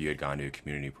versus if you had gone to a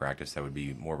community practice that would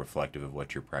be more reflective of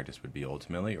what your practice would be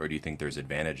ultimately? Or do you think there's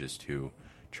advantages to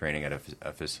training at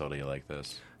a facility like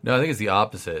this? No, I think it's the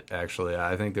opposite, actually.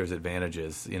 I think there's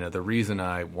advantages. The reason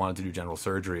I wanted to do general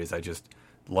surgery is I just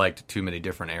liked too many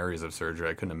different areas of surgery.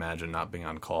 I couldn't imagine not being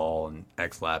on call and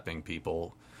X-lapping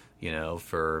people,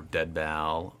 for dead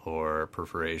bowel or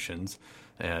perforations,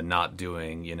 and not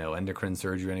doing, endocrine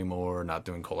surgery anymore, not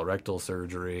doing colorectal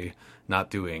surgery, not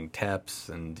doing TEPS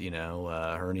and,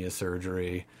 hernia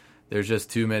surgery. There's just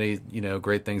too many,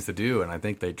 great things to do, and I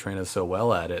think they train us so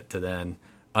well at it to then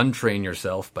untrain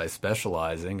yourself by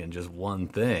specializing in just one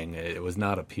thing. It was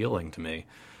not appealing to me.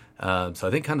 So I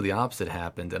think kind of the opposite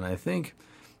happened, and I think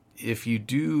if you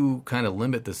do kind of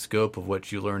limit the scope of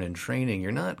what you learn in training,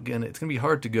 it's going to be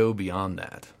hard to go beyond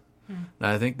that. And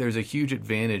I think there's a huge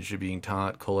advantage to being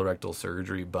taught colorectal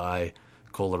surgery by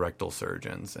colorectal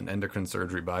surgeons and endocrine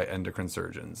surgery by endocrine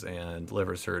surgeons and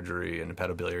liver surgery and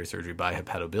hepatobiliary surgery by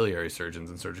hepatobiliary surgeons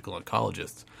and surgical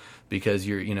oncologists, because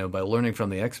you're, by learning from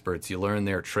the experts, you learn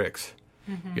their tricks.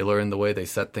 Mm-hmm. You learn the way they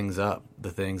set things up,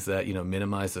 the things that,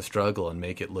 minimize the struggle and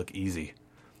make it look easy.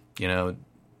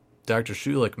 Dr.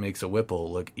 Schulich makes a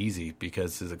Whipple look easy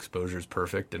because his exposure is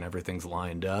perfect and everything's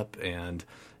lined up and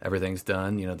everything's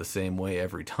done, the same way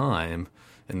every time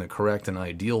in the correct and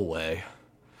ideal way.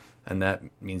 And that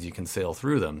means you can sail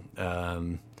through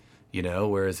them.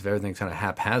 Whereas if everything's kind of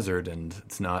haphazard and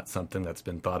it's not something that's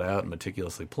been thought out and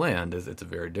meticulously planned, it's a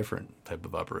very different type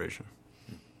of operation.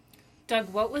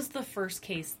 Doug, what was the first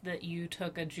case that you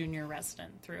took a junior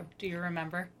resident through? Do you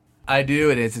remember? I do,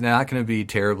 and it's not going to be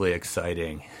terribly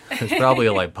exciting. It's probably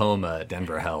a lipoma at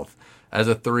Denver Health. As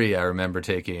a 3, I remember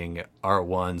taking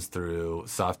R1s through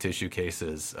soft tissue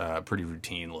cases pretty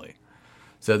routinely.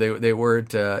 So they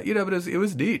weren't, but it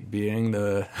was neat being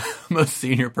the most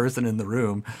senior person in the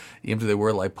room. Even though they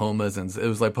were lipomas, and it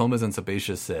was lipomas and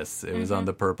sebaceous cysts. It was on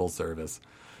the purple service,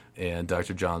 and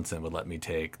Dr. Johnson would let me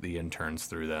take the interns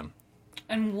through them.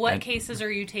 And what cases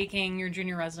are you taking your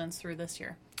junior residents through this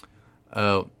year?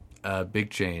 Oh, big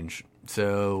change.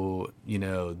 So,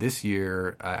 this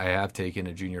year I have taken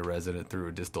a junior resident through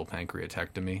a distal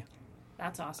pancreatectomy.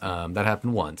 That's awesome. That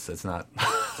happened once. It's not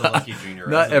It's a lucky junior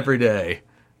not resident. every day.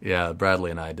 Yeah,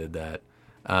 Bradley and I did that.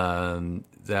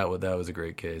 That was a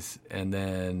great case. And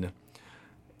then,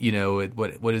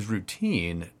 what is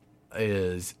routine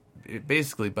is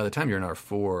basically by the time you're in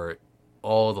R4,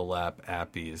 all the lap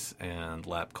appies and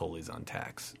lap choles on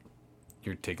tax,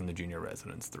 you're taking the junior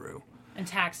residents through. And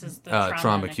tax is the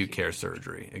trauma acute care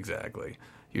surgery, exactly.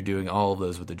 You're doing all of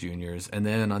those with the juniors. And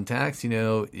then on tax,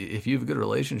 if you have a good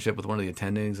relationship with one of the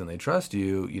attendings and they trust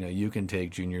you, you can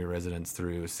take junior residents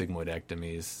through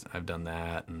sigmoidectomies. I've done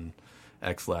that, and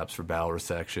XLAPs for bowel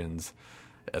resections,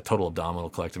 a total abdominal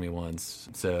colectomy once.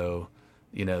 So,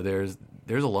 there's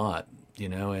a lot,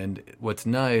 and what's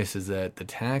nice is that the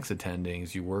tax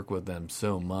attendings, you work with them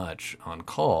so much on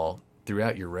call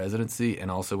throughout your residency and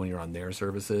also when you're on their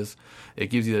services. It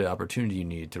gives you the opportunity you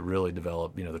need to really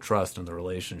develop, the trust and the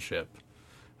relationship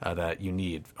that you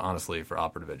need, honestly, for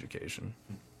operative education.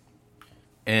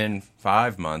 In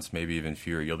 5 months, maybe even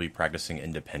fewer, you'll be practicing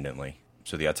independently.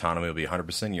 So the autonomy will be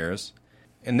 100% yours.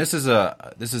 And this is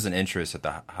an interest at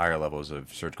the higher levels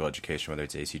of surgical education, whether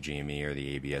it's ACGME or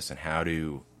the ABS, and how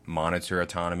to monitor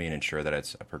autonomy and ensure that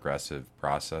it's a progressive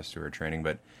process through our training.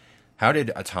 But how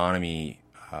did autonomy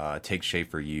take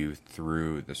shape for you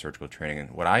through the surgical training? And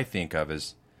what I think of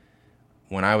is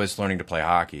when I was learning to play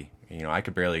hockey, I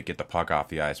could barely get the puck off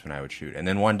the ice when I would shoot. And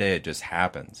then one day it just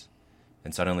happens.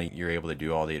 And suddenly you're able to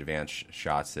do all the advanced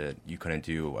shots that you couldn't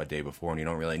do a day before, and you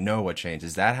don't really know what changed.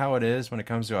 Is that how it is when it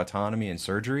comes to autonomy and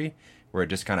surgery, where it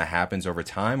just kind of happens over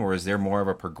time? Or is there more of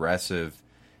a progressive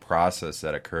process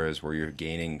that occurs where you're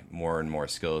gaining more and more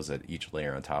skills at each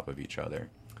layer on top of each other?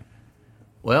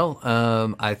 Well,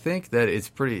 I think that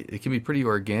it can be pretty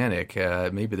organic.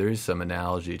 Maybe there is some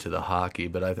analogy to the hockey,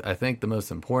 but I think the most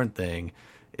important thing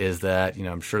is that,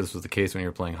 I'm sure this was the case when you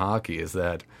were playing hockey, is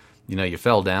that, you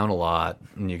fell down a lot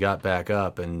and you got back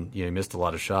up and you missed a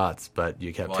lot of shots, but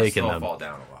you kept taking them. I fall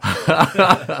down a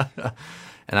lot.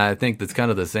 And I think that's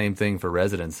kind of the same thing for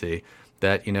residency,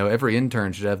 that, every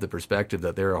intern should have the perspective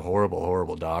that they're a horrible,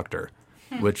 horrible doctor,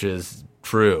 which is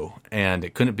true. And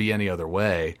it couldn't be any other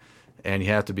way. And you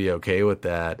have to be okay with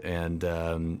that and,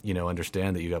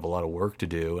 understand that you have a lot of work to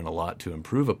do and a lot to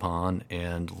improve upon,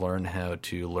 and learn how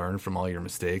to learn from all your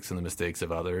mistakes and the mistakes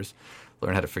of others.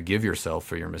 Learn how to forgive yourself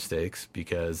for your mistakes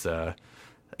because,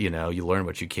 you learn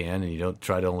what you can and you don't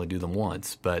try to only do them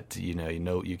once. But,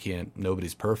 you can't,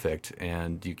 nobody's perfect,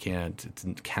 and you can't, it's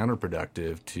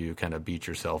counterproductive to kind of beat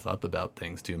yourself up about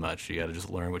things too much. You got to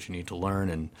just learn what you need to learn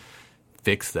and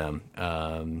fix them.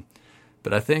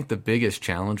 But I think the biggest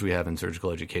challenge we have in surgical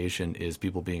education is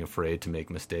people being afraid to make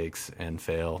mistakes and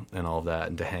fail and all of that,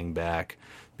 and to hang back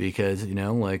because,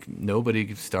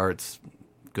 nobody starts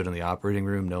good in the operating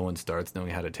room. No one starts knowing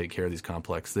how to take care of these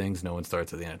complex things. No one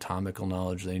starts with the anatomical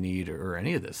knowledge they need or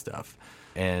any of this stuff.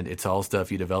 And it's all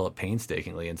stuff you develop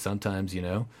painstakingly. And sometimes,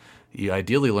 you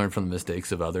ideally learn from the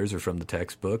mistakes of others or from the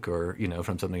textbook or,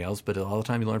 from something else. But all the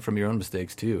time you learn from your own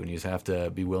mistakes too. And you just have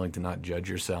to be willing to not judge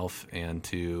yourself and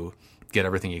to get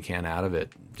everything you can out of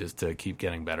it just to keep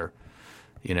getting better,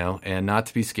 and not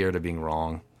to be scared of being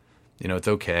wrong. It's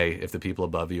okay if the people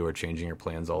above you are changing your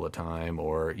plans all the time,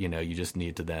 or, you just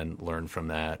need to then learn from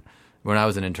that. When I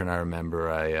was an intern, I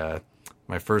remember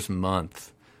my first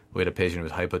month, we had a patient who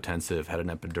was hypotensive, had an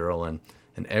epidural,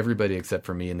 and everybody except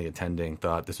for me and the attending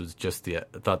thought this was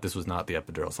not the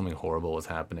epidural. Something horrible was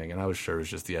happening, and I was sure it was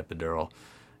just the epidural.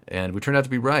 And we turned out to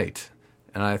be right.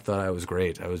 And I thought I was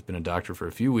great. I was been a doctor for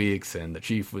a few weeks, and the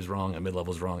chief was wrong, and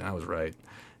mid-level was wrong, and I was right.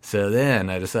 So then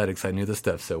I decided, because I knew the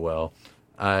stuff so well,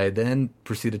 I then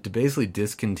proceeded to basically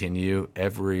discontinue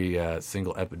every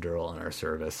single epidural in our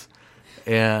service.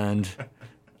 And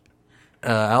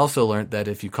I also learned that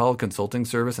if you call a consulting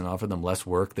service and offer them less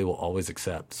work, they will always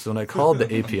accept. So when I called the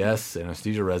APS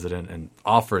anesthesia resident and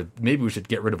offered maybe we should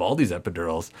get rid of all these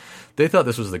epidurals, they thought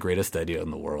this was the greatest idea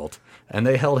in the world. And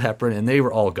they held heparin, and they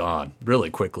were all gone really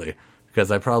quickly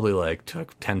because I probably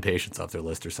took 10 patients off their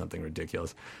list or something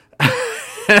ridiculous.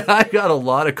 I got a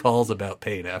lot of calls about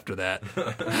pain after that.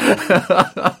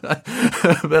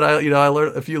 But I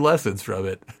learned a few lessons from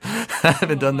it. I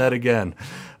haven't done that again.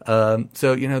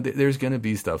 So there's going to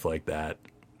be stuff like that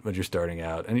when you're starting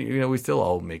out, and we still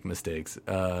all make mistakes.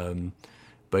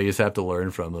 But you just have to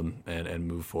learn from them and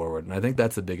move forward. And I think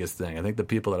that's the biggest thing. I think the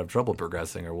people that have trouble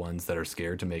progressing are ones that are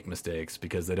scared to make mistakes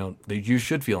because you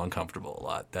should feel uncomfortable a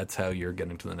lot. That's how you're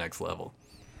getting to the next level.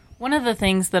 One of the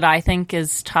things that I think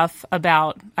is tough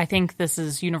about, I think this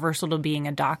is universal to being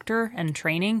a doctor and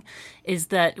training, is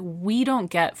that we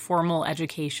don't get formal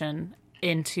education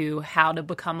into how to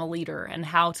become a leader and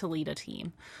how to lead a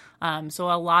team.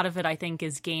 So a lot of it, I think,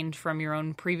 is gained from your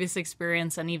own previous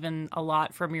experience and even a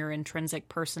lot from your intrinsic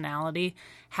personality.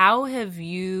 How would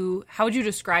you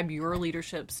describe your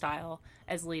leadership style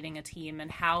as leading a team, and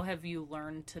how have you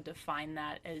learned to define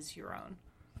that as your own?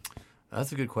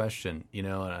 That's a good question. And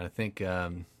I think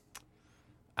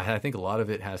I think a lot of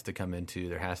it has to come into,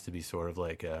 there has to be sort of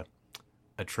like a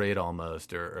trade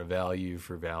almost, or a value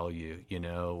for value,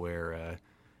 where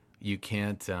you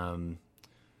can't,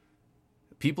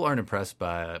 people aren't impressed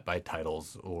by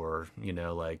titles, or,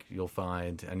 you'll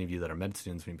find any of you that are med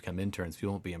students, when you become interns,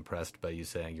 people won't be impressed by you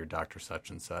saying you're Dr. such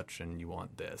and such and you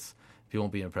want this. People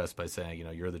won't be impressed by saying,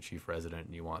 you're the chief resident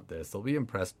and you want this. They'll be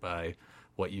impressed by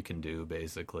what you can do,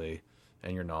 basically,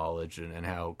 and your knowledge and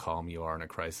how calm you are in a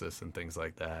crisis and things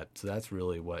like that. So that's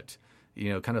really what,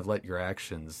 kind of let your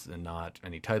actions and not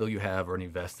any title you have or any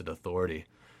vested authority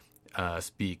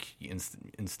speak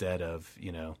instead of,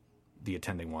 the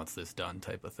attending wants this done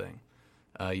type of thing.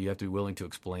 You have to be willing to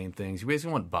explain things. You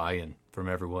basically want buy-in from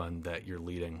everyone that you're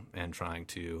leading and trying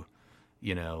to,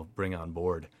 bring on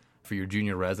board. For your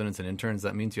junior residents and interns,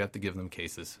 that means you have to give them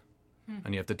cases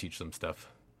and you have to teach them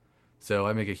stuff. So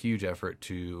I make a huge effort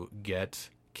to get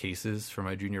cases for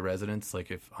my junior residents.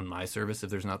 Like if on my service, if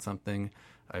there's not something,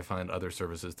 I find other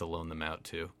services to loan them out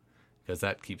to, because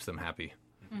that keeps them happy.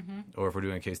 Mm-hmm. Or if we're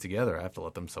doing a case together, I have to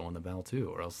let them sew on the bell too,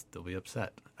 or else they'll be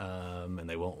upset and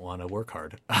they won't want to work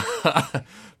hard.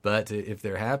 But if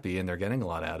they're happy and they're getting a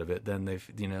lot out of it, then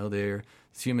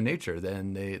it's human nature.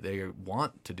 Then they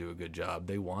want to do a good job.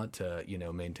 They want to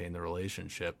maintain the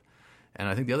relationship. And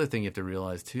I think the other thing you have to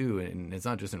realize too, and it's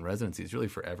not just in residency, it's really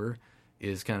forever,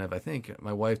 is kind of, I think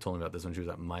my wife told me about this when she was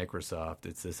at Microsoft.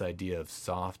 It's this idea of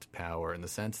soft power, in the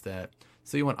sense that,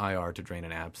 say you want IR to drain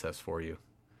an abscess for you.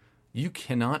 You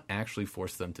cannot actually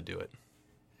force them to do it.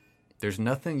 There's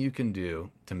nothing you can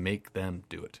do to make them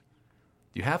do it.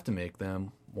 You have to make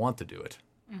them want to do it.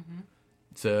 Mm-hmm.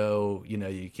 So,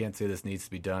 you can't say this needs to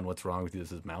be done. What's wrong with you?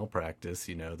 This is malpractice.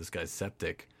 This guy's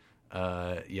septic.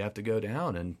 You have to go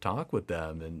down and talk with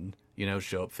them and,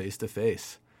 show up face to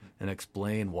face and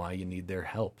explain why you need their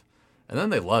help. And then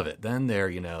they love it. Then they're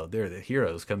the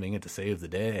heroes coming in to save the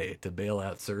day, to bail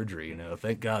out surgery.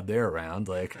 Thank God they're around.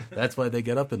 That's why they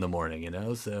get up in the morning,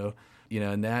 So,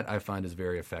 and that I find is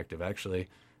very effective, actually.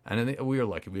 And I think we are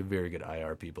lucky. We have very good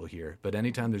IR people here. But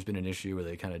anytime there's been an issue where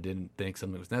they kind of didn't think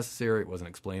something was necessary, it wasn't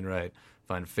explained right,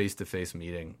 find face-to-face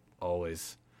meeting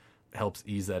always helps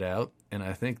ease that out. And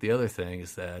I think the other thing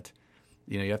is that,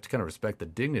 you have to kind of respect the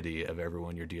dignity of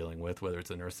everyone you're dealing with, whether it's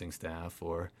the nursing staff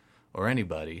or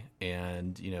anybody,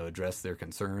 and, address their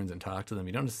concerns and talk to them.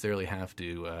 You don't necessarily have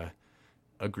to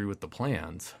agree with the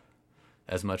plans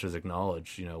as much as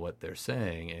acknowledge, what they're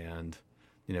saying and,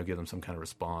 give them some kind of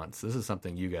response. This is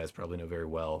something you guys probably know very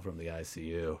well from the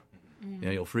ICU.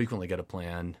 Mm-hmm. You'll frequently get a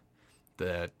plan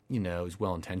that, is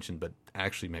well-intentioned but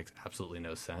actually makes absolutely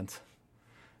no sense.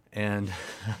 And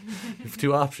you have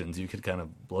two options. You could kind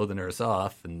of blow the nurse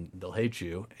off and they'll hate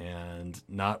you and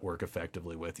not work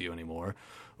effectively with you anymore.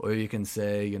 Or you can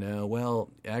say, well,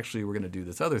 actually we're going to do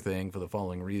this other thing for the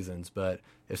following reasons, but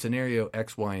if scenario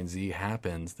X, Y, and Z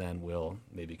happens, then we'll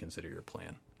maybe consider your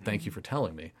plan. Thank you for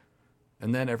telling me.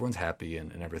 And then everyone's happy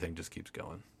and everything just keeps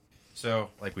going. So,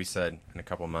 like we said, in a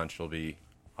couple months you'll be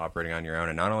operating on your own,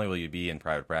 and not only will you be in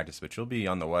private practice, but you'll be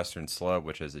on the Western Slope,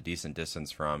 which is a decent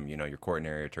distance from, your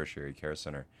quaternary or tertiary care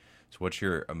center. So what's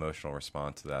your emotional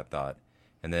response to that thought?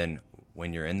 And then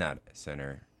when you're in that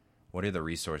center, what are the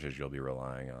resources you'll be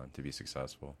relying on to be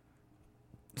successful?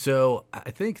 So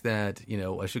I think that,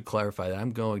 I should clarify that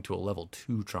I'm going to a level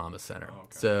 2 trauma center. Oh, okay.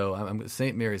 So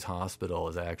St. Mary's Hospital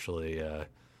is actually,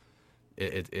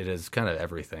 it is kind of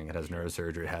everything. It has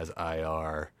neurosurgery, it has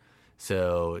IR.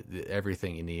 So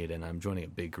everything you need, and I'm joining a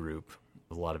big group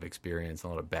with a lot of experience,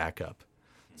 and a lot of backup.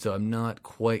 So I'm not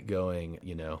quite going,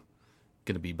 going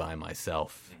to be by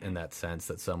myself in that sense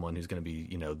that someone who's going to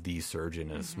be, the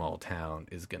surgeon in a small town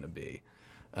is going to be.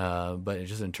 But it's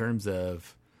just in terms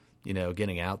of,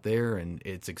 getting out there, and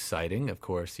it's exciting. Of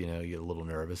course, you get a little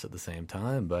nervous at the same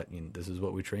time, but this is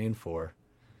what we train for.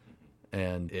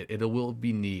 And it will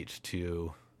be neat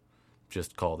to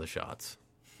just call the shots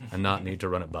and not need to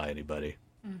run it by anybody.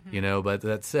 But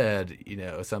that said,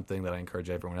 something that I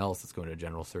encourage everyone else that's going to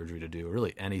general surgery to do,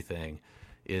 really anything,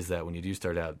 is that when you do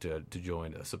start out to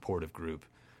join a supportive group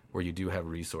where you do have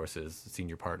resources,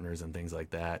 senior partners and things like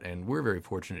that. And we're very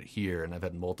fortunate here, and I've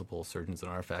had multiple surgeons in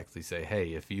our faculty say,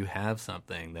 hey, if you have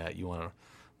something that you want to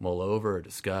mull over or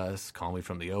discuss, call me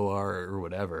from the OR or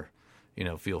whatever,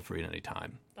 feel free at any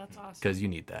time. That's awesome. Because you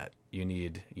need that. You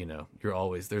need, you're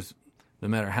always, no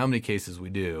matter how many cases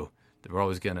we do, we're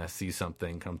always going to see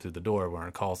something come through the door. We're on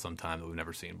a call sometime that we've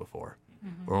never seen before.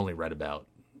 Or only read about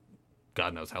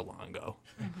God knows how long ago.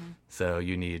 So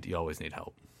you always need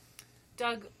help.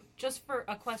 Doug, just for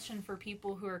a question for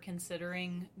people who are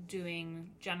considering doing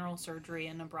general surgery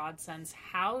in a broad sense,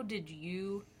 how did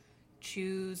you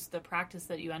choose the practice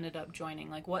that you ended up joining?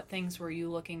 Like, what things were you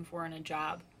looking for in a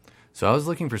job? So I was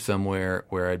looking for somewhere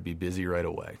where I'd be busy right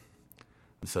away.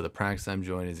 So the practice I'm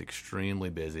joining is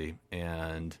extremely busy,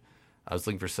 and I was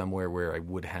looking for somewhere where I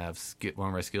would have one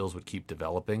of my skills would keep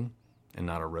developing and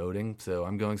not eroding. So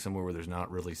I'm going somewhere where there's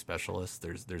not really specialists.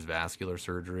 There's vascular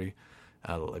surgery,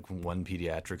 like one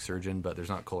pediatric surgeon, but there's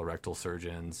not colorectal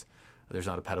surgeons. There's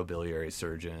not hepatobiliary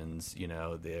surgeons.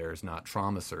 There's not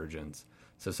trauma surgeons.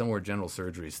 So somewhere general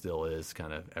surgery still is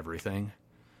kind of everything.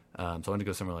 So I wanted to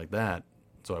go somewhere like that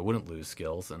so I wouldn't lose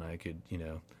skills and I could,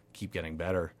 keep getting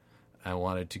better. I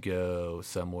wanted to go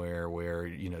somewhere where,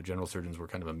 general surgeons were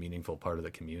kind of a meaningful part of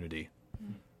the community.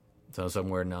 So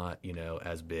somewhere not,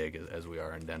 as big as we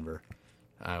are in Denver.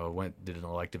 I did an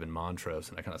elective in Montrose,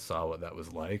 and I kind of saw what that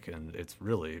was like, and it's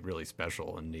really, really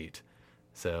special and neat.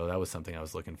 So that was something I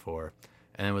was looking for.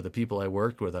 And with the people I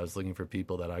worked with, I was looking for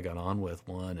people that I got on with,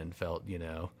 one, and felt,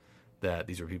 that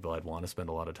these were people I'd want to spend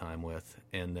a lot of time with.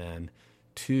 And then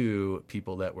two,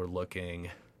 people that were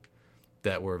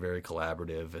that were very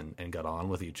collaborative and got on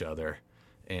with each other,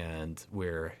 and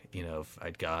where, if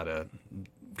I'd got a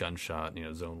gunshot,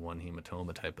 zone 1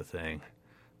 hematoma type of thing,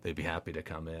 they'd be happy to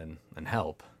come in and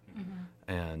help.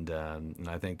 And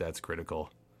I think that's critical,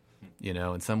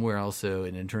 and somewhere also,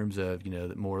 and in terms of,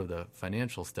 more of the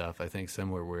financial stuff, I think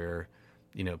somewhere where,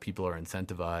 people are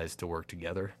incentivized to work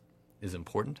together is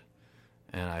important.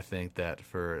 And I think that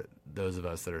for those of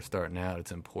us that are starting out,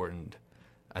 it's important.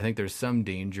 I think there's some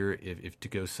danger if to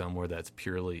go somewhere that's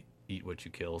purely eat what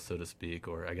you kill, so to speak,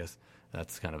 or I guess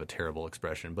that's kind of a terrible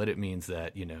expression, but it means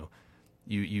that,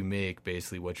 you make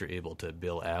basically what you're able to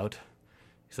bill out.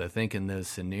 Because I think in those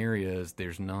scenarios,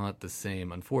 there's not the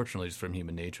same, unfortunately, just from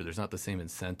human nature, there's not the same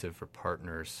incentive for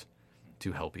partners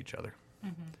to help each other.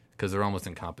 Because they're almost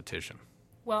in competition.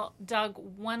 Well, Doug,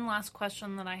 one last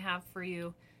question that I have for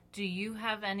you. Do you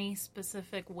have any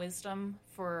specific wisdom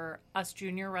for us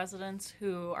junior residents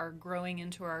who are growing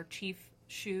into our chief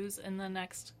shoes in the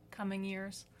next coming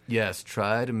years? Yes,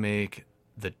 try to make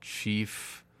the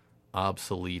chief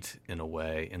obsolete in a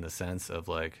way, in the sense of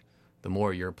like the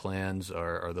more your plans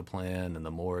are the plan and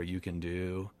the more you can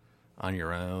do on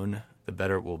your own, the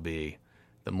better it will be.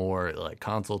 The more like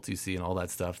consults you see and all that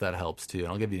stuff, that helps too. And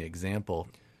I'll give you an example.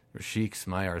 Rashik's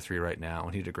my R3 right now,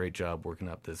 and he did a great job working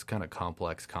up this kind of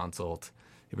complex consult.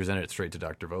 He presented it straight to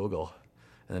Dr. Vogel.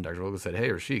 And then Dr. Vogel said, hey,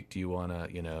 Rashik, do you want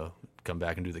to, come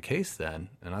back and do the case then?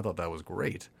 And I thought that was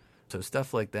great. So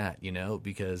stuff like that,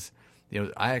 because,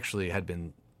 I actually had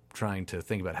been trying to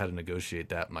think about how to negotiate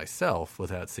that myself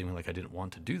without seeming like I didn't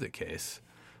want to do the case.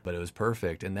 But it was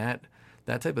perfect. And that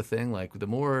type of thing, like the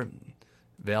more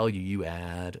value you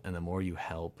add and the more you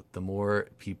help, the more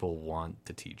people want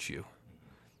to teach you.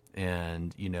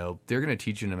 And, they're going to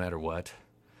teach you no matter what.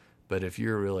 But if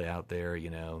you're really out there,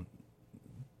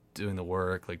 doing the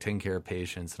work, like taking care of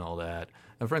patients and all that,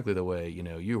 and frankly, the way,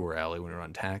 you were, Allie, when we were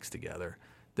on tax together,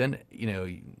 then,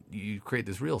 you create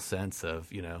this real sense of,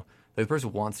 the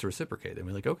person wants to reciprocate. They'll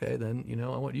be like, okay, then,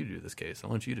 I want you to do this case. I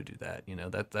want you to do that.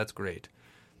 That's great.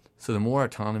 So the more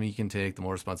autonomy you can take, the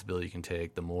more responsibility you can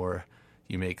take, the more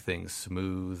you make things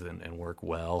smooth and work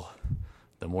well,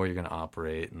 the more you're going to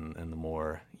operate and the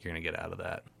more you're going to get out of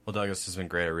that. Well, Doug, this has been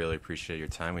great. I really appreciate your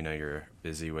time. We know you're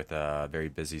busy with a very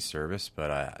busy service,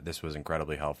 but this was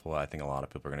incredibly helpful. I think a lot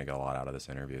of people are going to get a lot out of this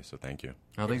interview, so thank you.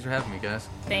 Oh, thanks for having me, guys.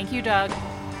 Thank you, Doug.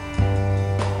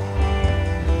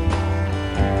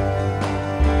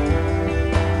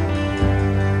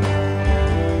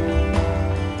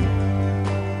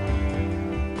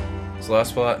 So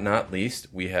last but not least,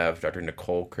 we have Dr.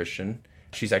 Nicole Christian.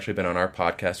 She's actually been on our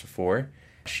podcast before.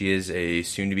 She is a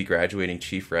soon-to-be graduating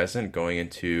chief resident going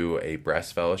into a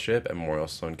breast fellowship at Memorial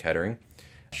Sloan Kettering.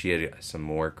 She had some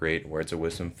more great words of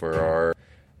wisdom for our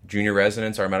junior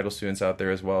residents, our medical students out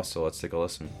there as well. So let's take a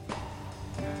listen.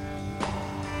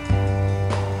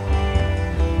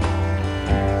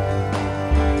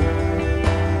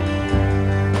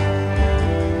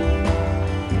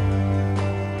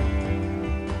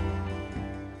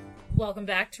 Welcome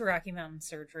back to Rocky Mountain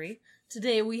Surgery.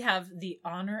 Today we have the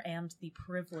honor and the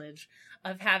privilege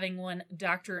of having one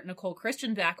Dr. Nicole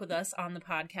Christian back with us on the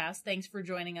podcast. Thanks for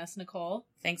joining us, Nicole.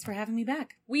 Thanks for having me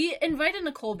back. We invited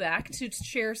Nicole back to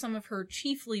share some of her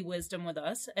chiefly wisdom with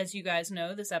us. As you guys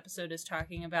know, this episode is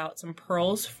talking about some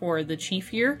pearls for the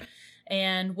chief year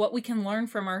and what we can learn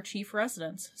from our chief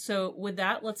residents. So with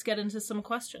that, let's get into some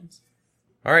questions.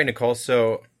 All right, Nicole.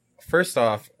 So first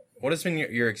off, what has been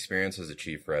your experience as a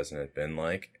chief resident been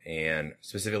like? And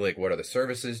specifically, like, what other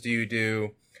services do you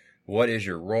do? What is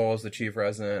your role as the chief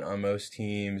resident on most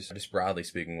teams? Just broadly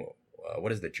speaking,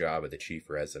 what is the job of the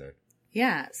chief resident?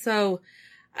 Yeah, so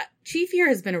chief year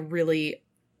has been a really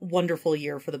wonderful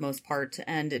year for the most part,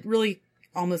 and it really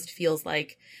almost feels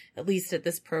like, at least at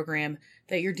this program,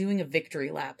 that you're doing a victory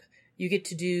lap. You get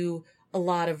to do a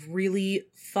lot of really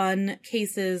fun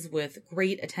cases with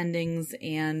great attendings,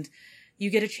 and you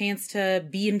get a chance to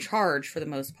be in charge for the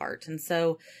most part. And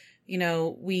so, you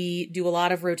know, we do a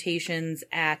lot of rotations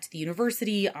at the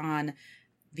university on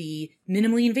the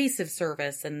minimally invasive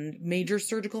service and major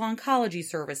surgical oncology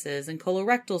services and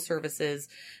colorectal services.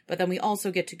 But then we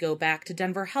also get to go back to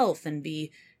Denver Health and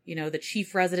be, you know, the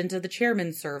chief resident of the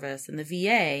chairman's service and the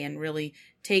VA and really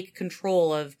take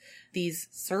control of these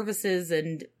services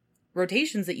and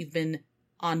rotations that you've been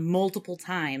on multiple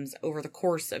times over the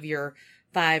course of your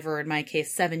 5, or in my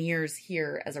case, 7 years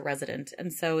here as a resident.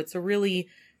 And so it's a really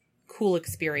cool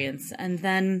experience. And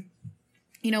then,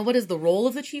 you know, what is the role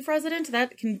of the chief resident?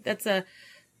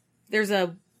 There's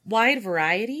a wide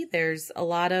variety. There's a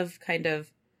lot of kind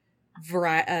of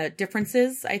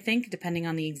differences, I think, depending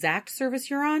on the exact service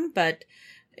you're on. But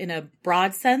in a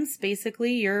broad sense,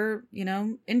 basically, you're, you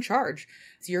know, in charge.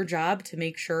 It's your job to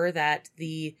make sure that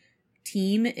the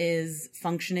team is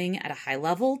functioning at a high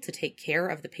level to take care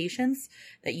of the patients,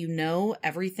 that you know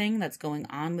everything that's going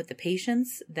on with the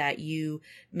patients, that you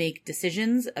make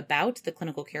decisions about the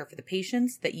clinical care for the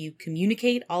patients, that you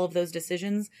communicate all of those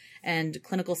decisions and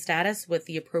clinical status with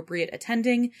the appropriate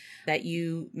attending, that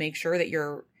you make sure that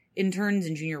your interns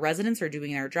and junior residents are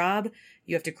doing their job.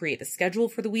 You have to create the schedule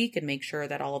for the week and make sure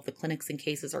that all of the clinics and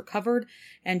cases are covered.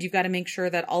 And you've got to make sure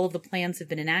that all of the plans have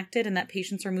been enacted and that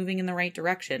patients are moving in the right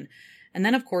direction. And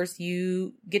then, of course,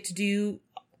 you get to do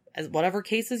whatever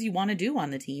cases you want to do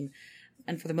on the team.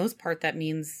 And for the most part, that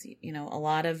means, you know, a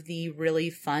lot of the really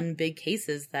fun, big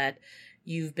cases that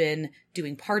you've been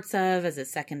doing parts of as a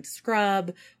second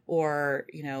scrub, or,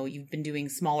 you know, you've been doing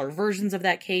smaller versions of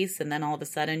that case. And then all of a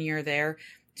sudden you're there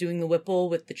doing the Whipple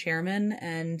with the chairman,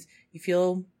 and you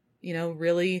feel, you know,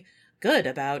 really good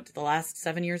about the last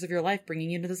 7 years of your life bringing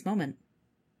you to this moment.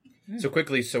 So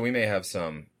quickly, so we may have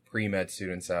some pre-med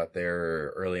students out there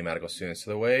or early medical students.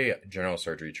 So the way general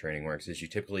surgery training works is you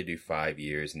typically do 5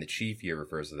 years, and the chief year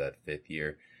refers to that 5th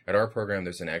year. At our program,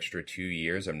 there's an extra 2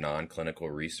 years of non-clinical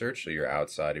research, so you're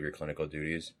outside of your clinical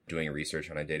duties doing research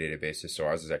on a day-to-day basis. So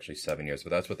ours is actually 7 years, but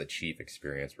that's what the chief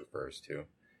experience refers to.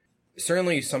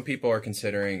 Certainly, some people are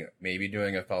considering maybe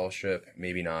doing a fellowship,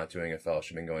 maybe not doing a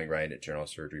fellowship and going right into general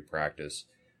surgery practice.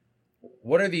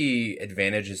 What are the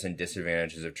advantages and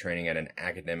disadvantages of training at an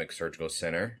academic surgical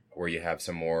center where you have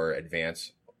some more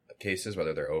advanced cases,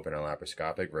 whether they're open or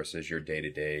laparoscopic, versus your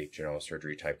day-to-day general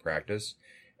surgery type practice?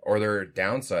 Or are there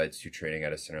downsides to training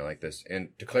at a center like this?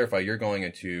 And to clarify, you're going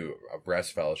into a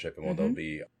breast fellowship, and there'll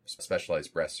be a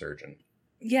specialized breast surgeon.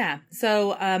 Yeah.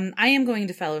 So I am going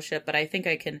to fellowship, but I think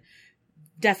I can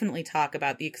definitely talk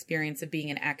about the experience of being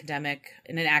in an academic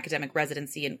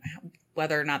residency and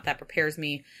whether or not that prepares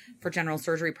me for general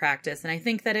surgery practice. And I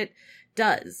think that it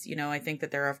does. You know, I think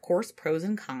that there are, of course, pros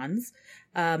and cons.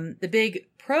 The big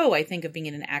pro, I think, of being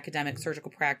in an academic surgical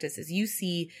practice is you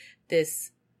see this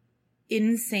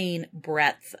insane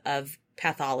breadth of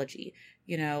pathology.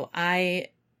 You know, I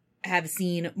have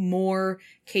seen more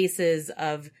cases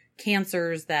of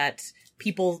cancers that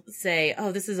people say,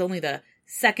 oh, this is only the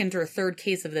second or third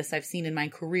case of this I've seen in my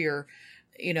career,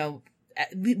 you know,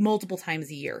 multiple times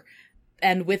a year.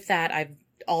 And with that, I've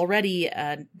already,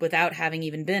 without having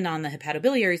even been on the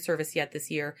hepatobiliary service yet this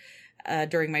year,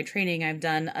 during my training, I've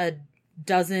done a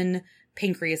dozen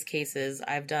pancreas cases.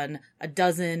 I've done a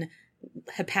dozen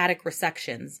hepatic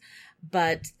resections.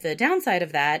 But the downside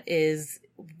of that is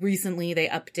recently the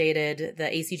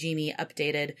ACGME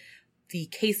updated the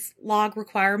case log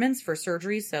requirements for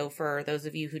surgery. So for those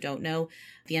of you who don't know,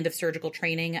 at the end of surgical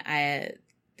training,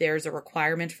 there's a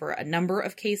requirement for a number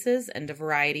of cases and a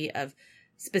variety of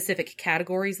specific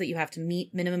categories that you have to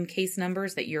meet minimum case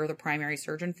numbers that you're the primary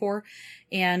surgeon for.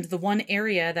 And the one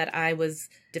area that I was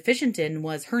deficient in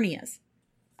was hernias.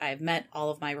 I've met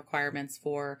all of my requirements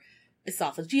for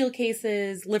esophageal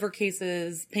cases, liver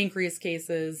cases, pancreas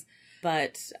cases,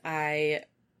 but I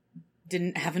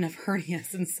didn't have enough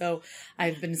hernias. And so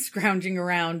I've been scrounging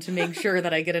around to make sure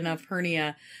that I get enough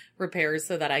hernia repairs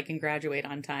so that I can graduate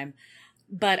on time.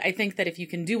 But I think that if you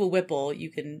can do a Whipple,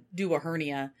 you can do a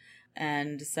hernia.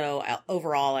 And so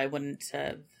overall, I wouldn't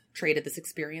have traded this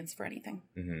experience for anything.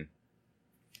 Mm-hmm.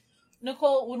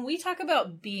 Nicole, when we talk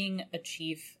about being a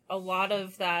chief, a lot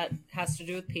of that has to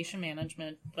do with patient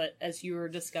management. But as you were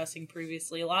discussing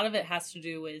previously, a lot of it has to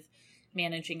do with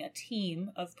managing a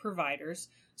team of providers.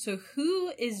 So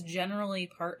who is generally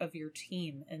part of your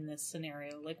team in this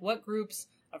scenario? Like what groups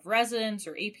of residents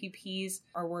or APPs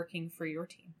are working for your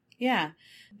team? Yeah.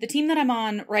 The team that I'm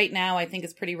on right now, I think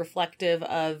is pretty reflective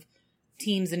of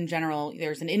teams in general.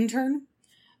 There's an intern,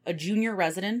 a junior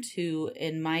resident who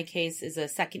in my case is a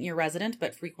second-year resident,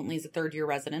 but frequently is a third-year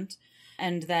resident.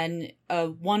 And then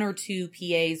one or two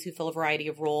PAs who fill a variety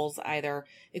of roles, either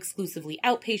exclusively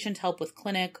outpatient help with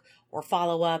clinic or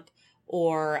follow-up,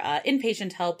 or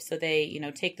inpatient help. So they,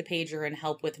 take the pager and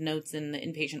help with notes in the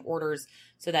inpatient orders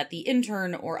so that the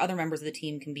intern or other members of the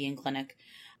team can be in clinic.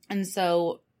 And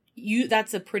so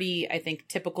that's a pretty, I think,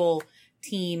 typical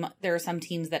team. There are some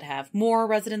teams that have more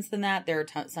residents than that. There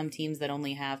are some teams that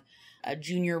only have a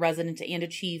junior resident and a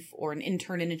chief, or an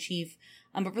intern and a chief.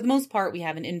 But for the most part, we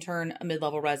have an intern, a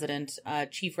mid-level resident, a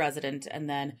chief resident, and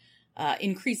then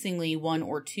increasingly one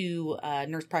or two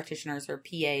nurse practitioners or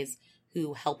PAs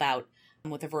who help out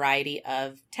with a variety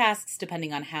of tasks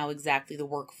depending on how exactly the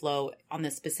workflow on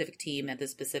this specific team at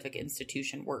this specific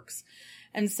institution works.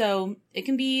 And so it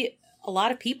can be a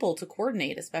lot of people to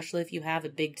coordinate, especially if you have a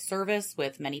big service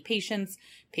with many patients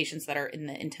that are in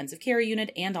the intensive care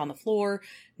unit and on the floor,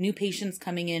 new patients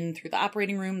coming in through the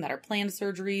operating room that are planned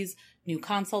surgeries, new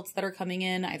consults that are coming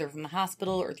in either from the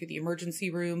hospital or through the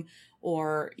emergency room,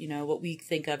 or, what we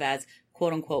think of as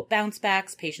quote unquote bounce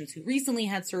backs, patients who recently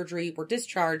had surgery, were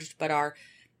discharged, but are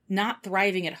not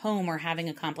thriving at home or having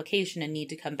a complication and need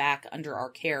to come back under our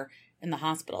care in the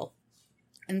hospital.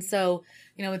 And so,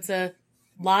 it's a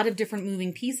lot of different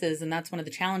moving pieces. And that's one of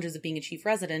the challenges of being a chief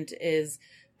resident, is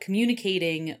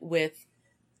communicating with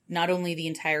not only the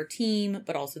entire team,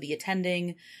 but also the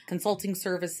attending, consulting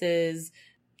services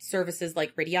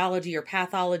like radiology or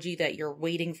pathology that you're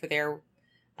waiting for their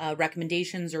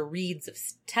recommendations or reads of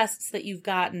tests that you've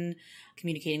gotten,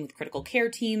 communicating with critical care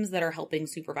teams that are helping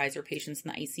supervise your patients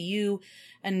in the ICU.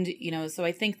 And, so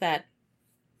I think that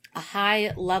a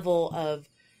high level of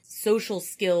social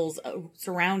skills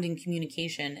surrounding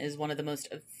communication is one of the most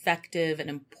effective and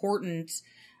important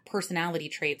personality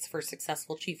traits for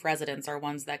successful chief residents, are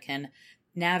ones that can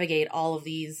navigate all of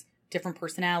these different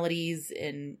personalities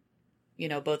in,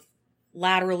 both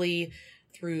laterally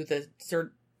through the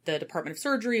Department of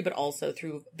Surgery, but also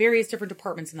through various different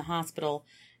departments in the hospital,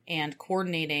 and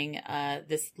coordinating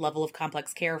this level of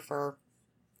complex care for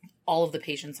all of the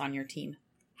patients on your team.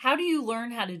 How do you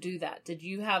learn how to do that? Did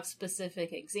you have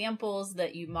specific examples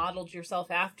that you modeled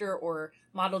yourself after or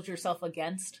modeled yourself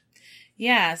against?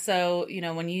 Yeah. So,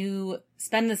 when you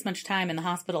spend this much time in the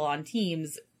hospital on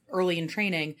teams early in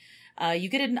training, you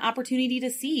get an opportunity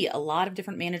to see a lot of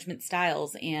different management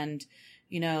styles. And,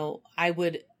 I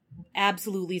would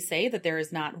absolutely say that there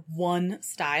is not one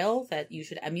style that you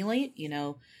should emulate.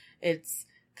 It's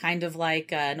kind of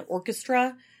like an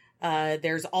orchestra.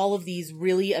 There's all of these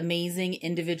really amazing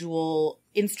individual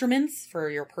instruments for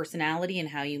your personality and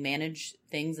how you manage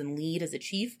things and lead as a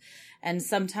chief. And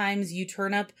sometimes you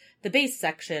turn up the bass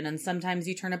section, and sometimes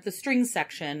you turn up the string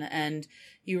section, and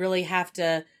you really have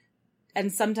to,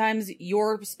 and sometimes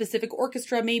your specific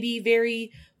orchestra may be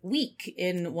very weak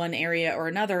in one area or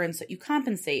another. And so you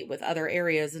compensate with other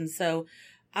areas. And so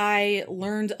I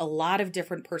learned a lot of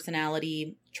different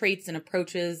personality traits and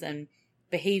approaches and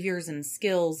behaviors and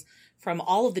skills from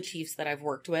all of the chiefs that I've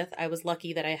worked with. I was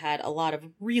lucky that I had a lot of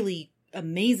really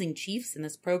amazing chiefs in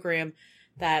this program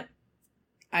that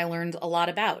I learned a lot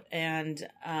about, and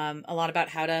a lot about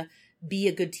how to be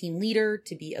a good team leader,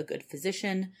 to be a good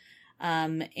physician.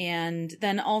 And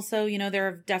then also, there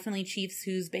are definitely chiefs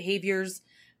whose behaviors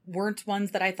weren't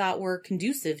ones that I thought were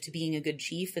conducive to being a good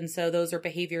chief. And so those are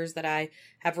behaviors that I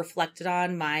have reflected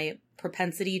on, my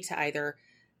propensity to either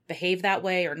behave that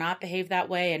way or not behave that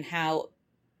way, and how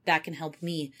that can help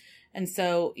me. And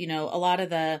so, a lot of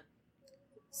the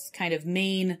kind of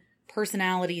main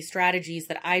personality strategies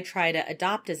that I try to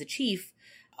adopt as a chief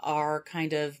are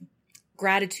kind of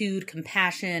gratitude,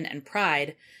 compassion, and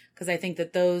pride, because I think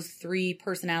that those 3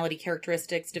 personality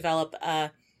characteristics develop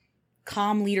a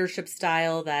calm leadership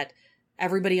style that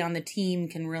everybody on the team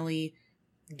can really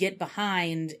get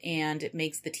behind, and it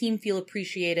makes the team feel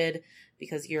appreciated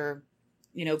because you're,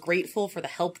 grateful for the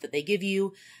help that they give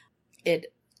you.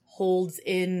 It holds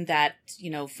in that,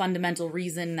 fundamental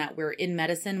reason that we're in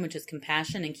medicine, which is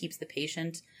compassion, and keeps the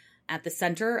patient at the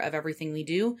center of everything we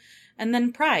do. And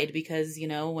then pride, because,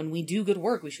 when we do good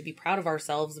work, we should be proud of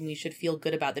ourselves and we should feel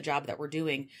good about the job that we're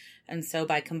doing. And so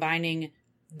by combining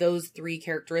those 3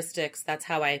 characteristics, that's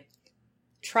how I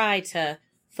try to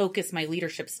focus my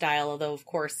leadership style. Although, of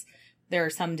course, there are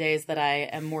some days that I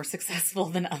am more successful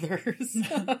than others.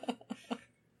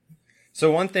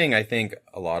 So one thing I think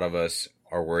a lot of us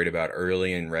are worried about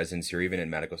early in residency or even in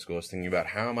medical school is thinking about,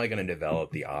 how am I going to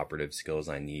develop the operative skills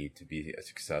I need to be a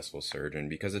successful surgeon?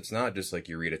 Because it's not just like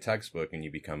you read a textbook and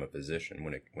you become a physician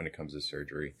when it comes to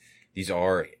surgery. These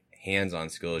are hands-on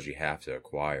skills you have to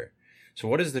acquire. So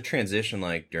what is the transition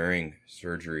like during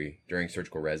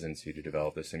surgical residency, to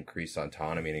develop this increased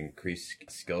autonomy and increased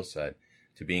skill set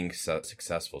to being a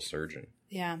successful surgeon?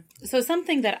 Yeah. So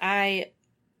something that I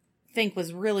think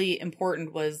was really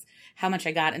important was how much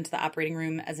I got into the operating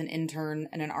room as an intern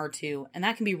and an R2. And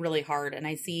that can be really hard. And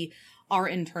I see our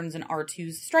interns and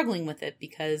R2s struggling with it,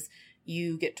 because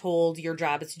you get told your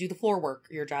job is to do the floor work,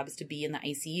 your job is to be in the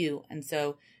ICU. And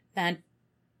so that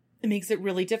makes it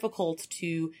really difficult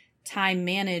to time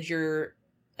manage your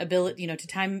ability, to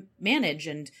time manage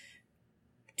and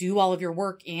do all of your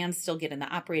work and still get in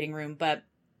the operating room. But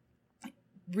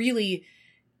really,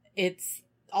 it's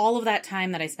all of that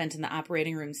time that I spent in the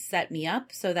operating room set me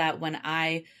up so that when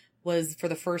I was for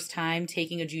the first time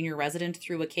taking a junior resident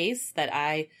through a case that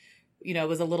I,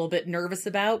 was a little bit nervous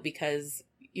about, because,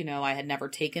 I had never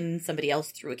taken somebody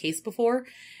else through a case before,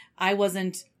 I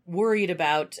wasn't worried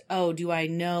about, do I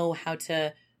know how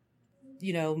to,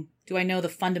 do I know the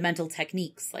fundamental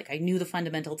techniques? Like, I knew the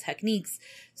fundamental techniques,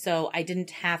 so I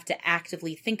didn't have to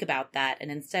actively think about that. And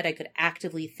instead I could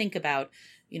actively think about,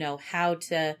 how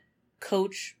to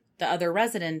coach the other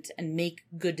resident and make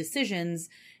good decisions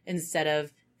instead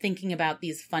of thinking about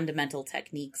these fundamental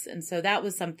techniques. And so that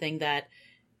was something that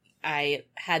I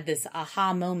had this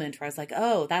aha moment where I was like,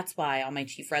 oh, that's why all my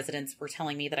chief residents were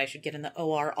telling me that I should get in the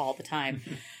OR all the time.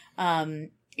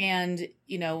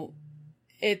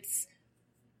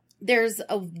 There's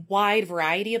a wide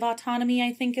variety of autonomy,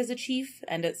 I think, as a chief.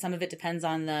 And some of it depends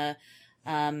on the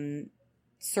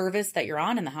service that you're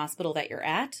on and the hospital that you're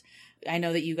at. I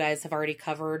know that you guys have already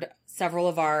covered several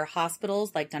of our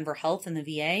hospitals, like Denver Health and the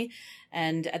VA.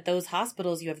 And at those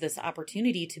hospitals, you have this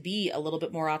opportunity to be a little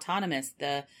bit more autonomous.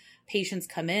 The patients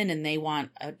come in and they want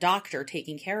a doctor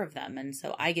taking care of them. And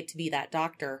so I get to be that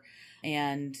doctor.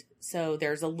 And so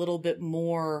there's a little bit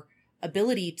more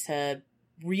ability to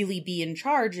really be in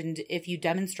charge. And if you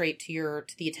demonstrate to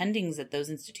the attendings at those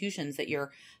institutions that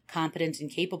you're competent and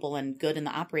capable and good in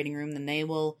the operating room, then they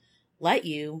will let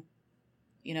you,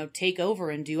 take over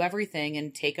and do everything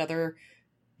and take other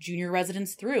junior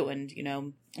residents through. And,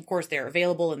 of course they're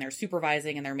available and they're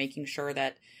supervising and they're making sure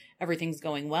that everything's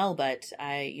going well. But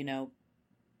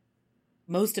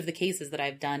most of the cases that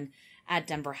I've done at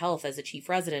Denver Health as a chief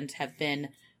resident have been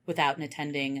without an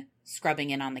attending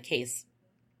scrubbing in on the case.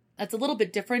 That's a little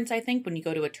bit different, I think, when you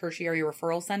go to a tertiary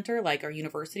referral center like our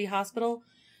university hospital,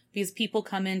 because people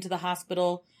come into the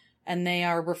hospital and they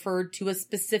are referred to a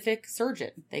specific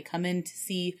surgeon. They come in to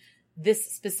see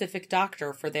this specific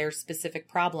doctor for their specific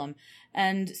problem.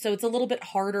 And so it's a little bit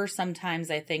harder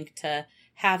sometimes, I think, to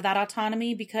have that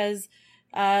autonomy, because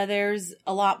there's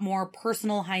a lot more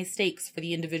personal high stakes for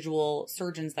the individual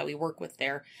surgeons that we work with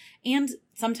there. And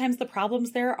sometimes the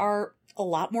problems there are a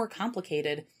lot more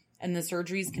complicated and the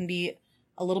surgeries can be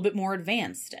a little bit more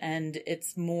advanced. And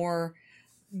it's more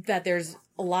that there's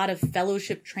a lot of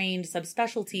fellowship trained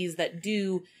subspecialties that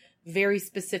do very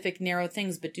specific narrow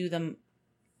things, but do them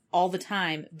all the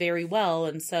time very well.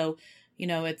 And so,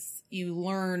 you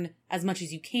learn as much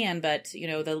as you can, but,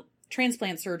 the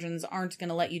transplant surgeons aren't going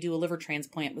to let you do a liver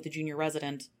transplant with a junior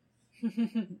resident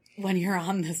when you're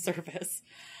on this service.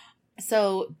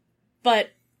 So,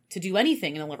 but to do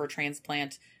anything in a liver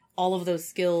transplant, all of those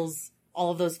skills, all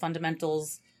of those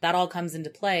fundamentals, that all comes into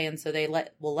play. And so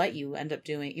will let you end up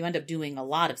doing a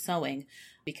lot of sewing,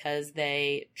 because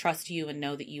they trust you and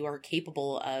know that you are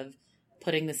capable of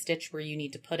putting the stitch where you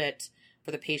need to put it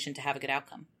for the patient to have a good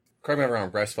outcome. Correct me if I'm wrong,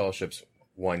 breast fellowships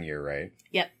 1 year, right?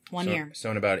 Yep, one year.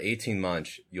 So in about 18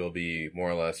 months, you'll be more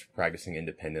or less practicing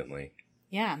independently.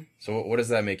 Yeah. So what does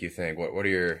that make you think?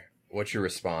 What's your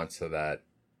response to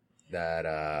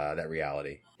that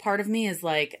reality? Part of me is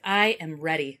like, I am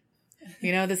ready.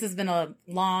 This has been a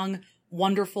long,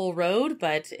 wonderful road,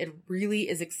 but it really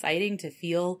is exciting to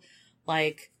feel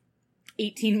like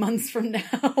 18 months from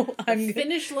now, I'm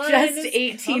finish line just is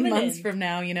 18 months in. from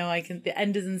now, the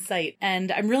end is in sight.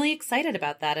 And I'm really excited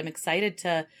about that. I'm excited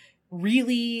to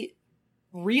really,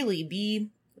 really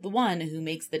be the one who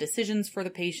makes the decisions for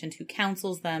the patient, who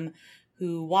counsels them,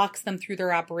 who walks them through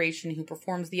their operation, who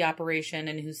performs the operation,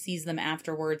 and who sees them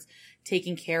afterwards,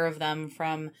 taking care of them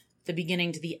from the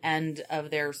beginning to the end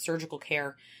of their surgical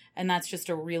care. And that's just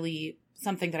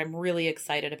something that I'm really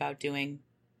excited about doing.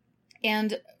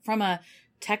 And from a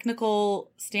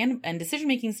technical and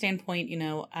decision-making standpoint,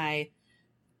 I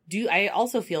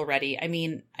also feel ready. I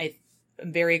mean, I'm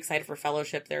very excited for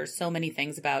fellowship. There's so many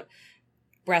things about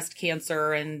breast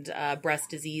cancer and breast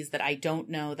disease that I don't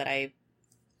know that I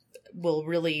will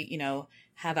really,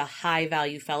 have a high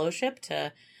value fellowship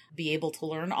to be able to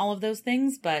learn all of those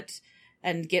things,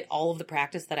 and get all of the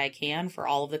practice that I can for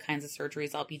all of the kinds of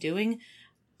surgeries I'll be doing.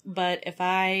 But if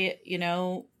I,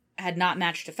 had not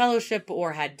matched a fellowship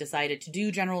or had decided to do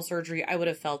general surgery, I would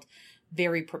have felt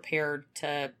very prepared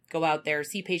to go out there,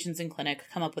 see patients in clinic,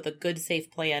 come up with a good, safe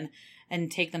plan,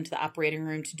 and take them to the operating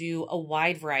room to do a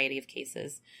wide variety of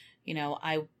cases.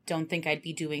 I don't think I'd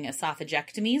be doing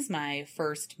esophagectomies my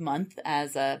first month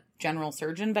as a general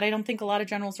surgeon, but I don't think a lot of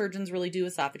general surgeons really do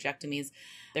esophagectomies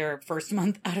their first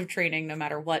month out of training, no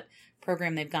matter what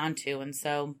program they've gone to. And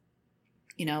so,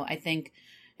 I think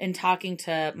in talking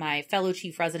to my fellow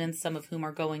chief residents, some of whom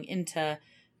are going into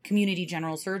community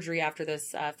general surgery after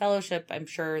this fellowship, I'm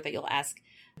sure that you'll ask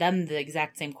them the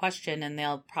exact same question, and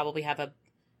they'll probably have a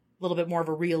little bit more of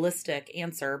a realistic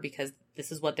answer because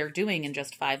this is what they're doing in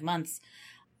just 5 months.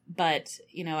 But,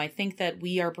 I think that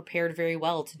we are prepared very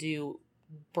well to do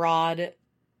broad,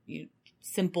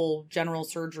 simple general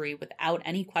surgery without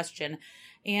any question,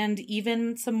 and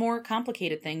even some more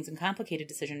complicated things and complicated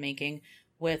decision-making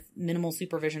with minimal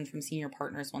supervision from senior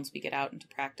partners once we get out into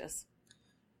practice.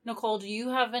 Nicole, do you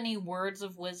have any words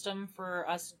of wisdom for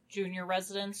us junior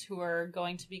residents who are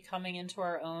going to be coming into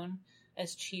our own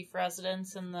as chief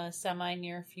residents in the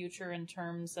semi-near future in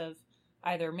terms of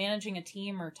either managing a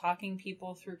team or talking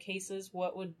people through cases?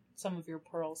 What would some of your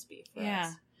pearls be for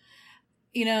us?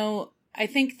 I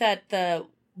think that the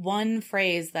one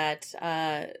phrase that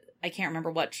I can't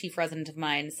remember what chief resident of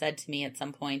mine said to me at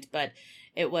some point, but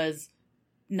it's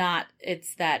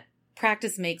that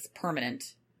practice makes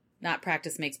permanent, not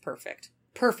practice makes perfect.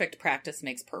 Perfect practice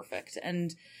makes perfect.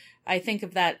 And I think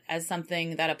of that as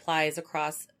something that applies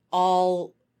across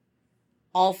all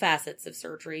facets of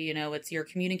surgery. It's your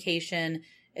communication,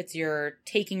 it's your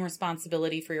taking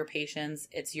responsibility for your patients,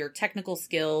 it's your technical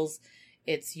skills,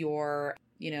 it's your,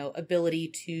 ability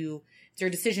to, it's your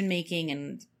decision making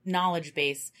and knowledge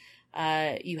base.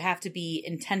 You have to be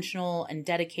intentional and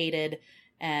dedicated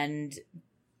and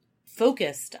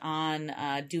focused on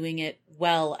doing it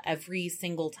well every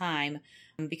single time,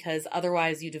 because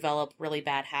otherwise you develop really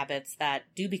bad habits that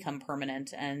do become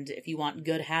permanent. And if you want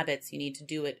good habits, you need to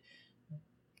do it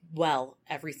well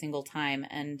every single time.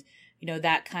 And,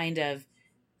 that kind of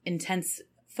intense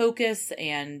focus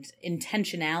and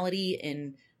intentionality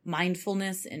in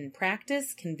mindfulness in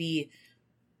practice can be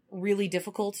really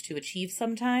difficult to achieve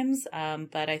sometimes.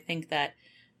 But I think that,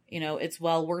 it's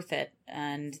well worth it,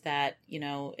 and that,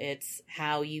 it's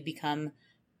how you become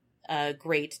a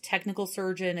great technical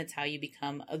surgeon. It's how you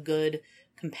become a good,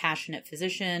 compassionate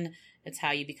physician. It's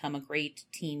how you become a great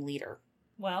team leader.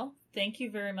 Well, thank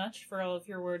you very much for all of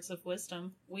your words of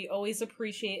wisdom. We always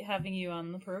appreciate having you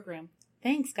on the program.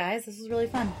 Thanks, guys. This was really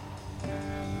fun.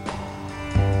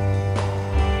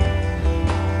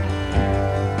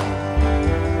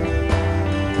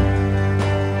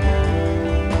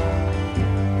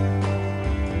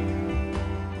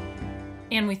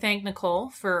 And we thank Nicole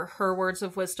for her words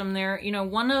of wisdom there.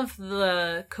 One of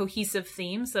the cohesive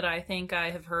themes that I think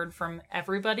I have heard from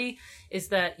everybody is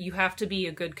that you have to be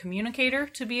a good communicator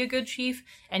to be a good chief.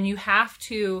 And you have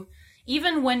to,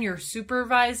 even when you're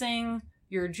supervising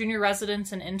your junior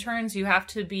residents and interns, you have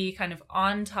to be kind of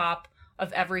on top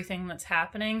of everything that's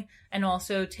happening and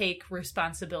also take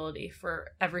responsibility for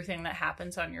everything that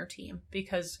happens on your team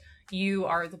because you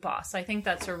are the boss. I think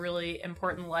that's a really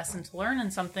important lesson to learn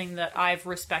and something that I've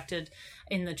respected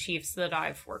in the chiefs that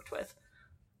I've worked with.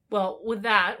 Well, with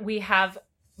that, we have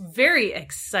very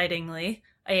excitingly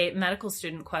a medical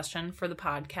student question for the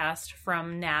podcast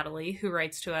from Natalie, who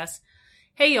writes to us,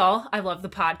 "Hey y'all, I love the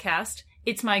podcast.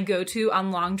 It's my go-to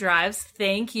on long drives.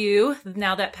 Thank you.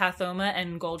 Now that Pathoma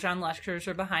and Goldjohn lectures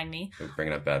are behind me. We're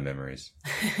bringing up bad memories.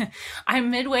 I'm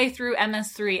midway through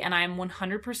MS3 and I'm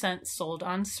 100% sold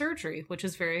on surgery, which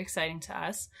is very exciting to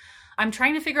us. I'm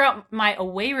trying to figure out my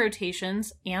away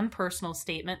rotations and personal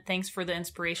statement. Thanks for the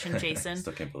inspiration, Jason.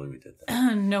 Still can't believe we did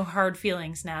that. No hard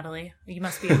feelings, Natalie. You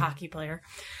must be a hockey player.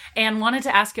 And wanted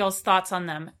to ask y'all's thoughts on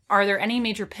them. Are there any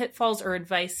major pitfalls or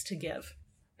advice to give?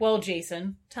 Well,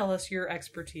 Jason, tell us your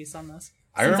expertise on this,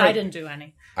 since I didn't do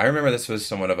any. I remember this was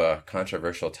somewhat of a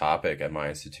controversial topic at my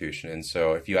institution. And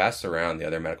so if you asked around the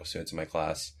other medical students in my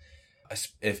class,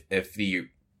 if the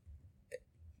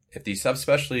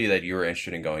subspecialty that you were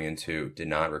interested in going into did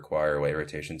not require away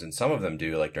rotations, and some of them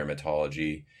do, like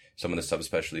dermatology, some of the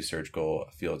subspecialty surgical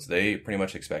fields, they pretty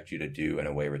much expect you to do an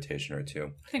away rotation or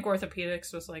two. I think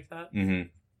orthopedics was like that.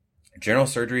 Mm-hmm. General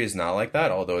surgery is not like that,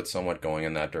 although it's somewhat going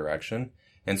in that direction.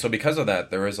 And so because of that,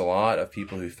 there was a lot of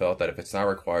people who felt that if it's not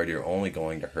required, you're only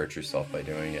going to hurt yourself by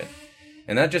doing it.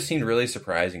 And that just seemed really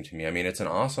surprising to me. I mean, it's an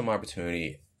awesome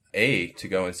opportunity, to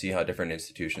go and see how different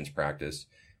institutions practice,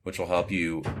 which will help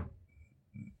you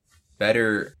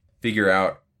better figure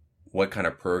out what kind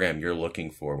of program you're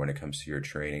looking for when it comes to your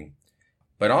training.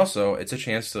 But also, it's a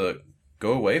chance to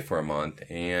go away for a month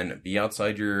and be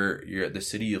outside the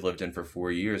city you lived in for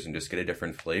 4 years and just get a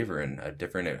different flavor and a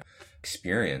different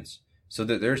experience. So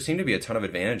that there seem to be a ton of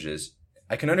advantages.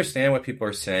 I can understand what people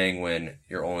are saying when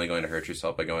you're only going to hurt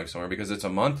yourself by going somewhere, because it's a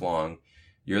month long.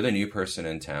 You're the new person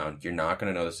in town. You're not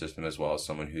going to know the system as well as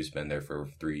someone who's been there for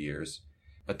 3 years.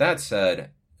 But that said,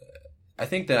 I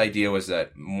think the idea was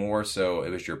that more so it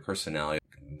was your personality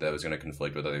that was going to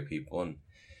conflict with other people. And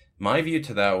my view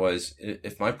to that was,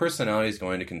 if my personality is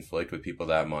going to conflict with people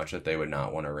that much that they would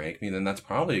not want to rank me, then that's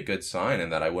probably a good sign,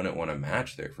 and that I wouldn't want to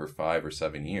match there for 5 or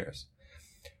 7 years.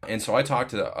 And so I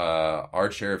talked to our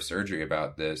chair of surgery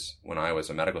about this when I was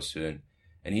a medical student,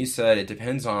 and he said it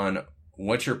depends on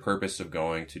what your purpose of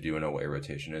going to do an away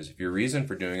rotation is. If your reason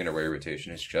for doing an away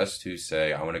rotation is just to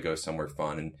say, I want to go somewhere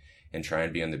fun and try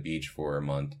and be on the beach for a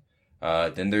month,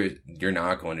 then you're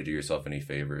not going to do yourself any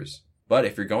favors. But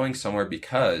if you're going somewhere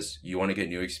because you want to get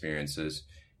new experiences,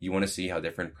 you want to see how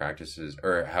different practices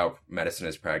or how medicine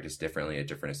is practiced differently at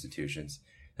different institutions,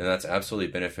 then that's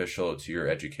absolutely beneficial to your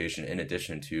education, in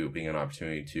addition to being an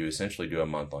opportunity to essentially do a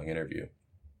month-long interview.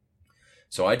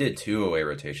 So I did 2 away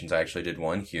rotations. I actually did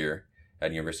one here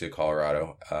at University of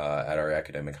Colorado at our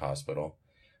academic hospital.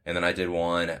 And then I did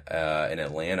one in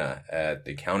Atlanta at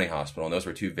the county hospital. And those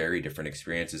were 2 very different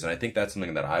experiences. And I think that's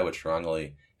something that I would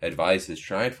strongly advise, is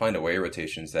try and find away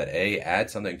rotations that A,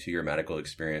 add something to your medical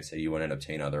experience that you wouldn't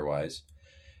obtain otherwise.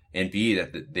 And B,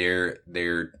 that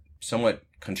they're somewhat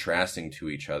contrasting to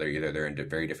each other. Either they're in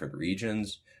very different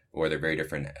regions or they're very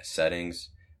different settings.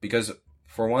 Because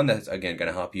for one, that's, again, going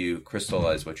to help you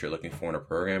crystallize what you're looking for in a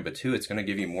program. But 2, it's going to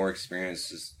give you more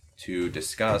experiences to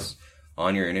discuss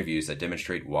on your interviews that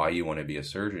demonstrate why you want to be a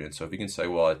surgeon. And so if you can say,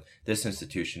 well, at this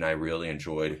institution, I really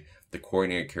enjoyed the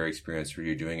coordinated care experience where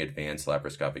you're doing advanced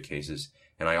laparoscopic cases.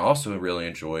 And I also really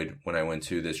enjoyed when I went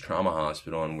to this trauma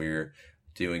hospital and we were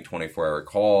doing 24-hour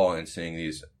call and seeing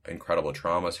these incredible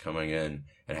traumas coming in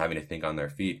and having to think on their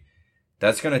feet.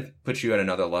 That's going to put you at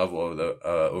another level of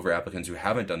over applicants who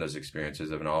haven't done those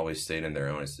experiences and always stayed in their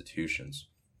own institutions.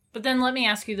 But then let me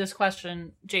ask you this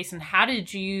question, Jason. How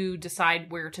did you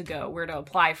decide where to go, where to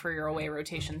apply for your away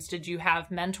rotations? Did you have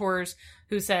mentors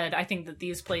who said, I think that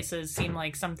these places seem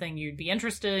like something you'd be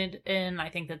interested in. I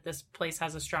think that this place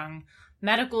has a strong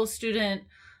medical student.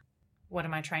 What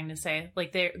am I trying to say?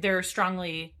 Like they're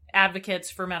strongly advocates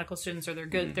for medical students, or they're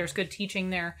good. Mm-hmm. There's good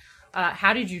teaching there.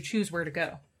 How did you choose where to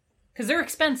go? Because they're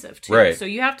expensive too, right. So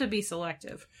you have to be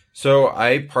selective. So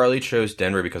I partly chose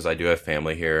Denver because I do have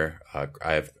family here.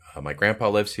 I have my grandpa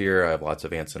lives here. I have lots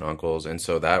of aunts and uncles, and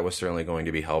so that was certainly going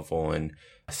to be helpful in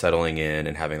settling in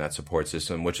and having that support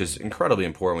system, which is incredibly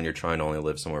important when you're trying to only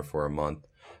live somewhere for a month,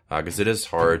 because it is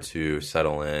hard to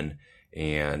settle in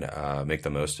and make the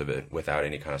most of it without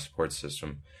any kind of support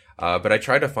system. But I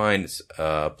tried to find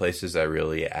places that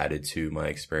really added to my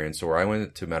experience. So where I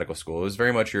went to medical school, it was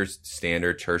very much your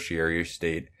standard tertiary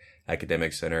state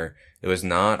academic center. It was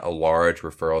not a large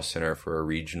referral center for a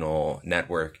regional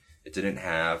network. It didn't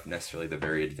have necessarily the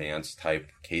very advanced type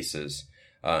cases.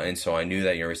 And so I knew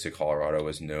that University of Colorado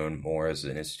was known more as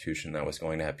an institution that was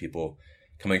going to have people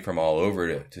coming from all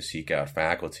over to seek out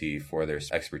faculty for their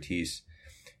expertise.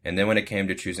 And then when it came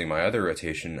to choosing my other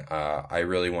rotation, I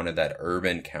really wanted that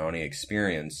urban county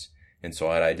experience. And so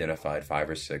I'd identified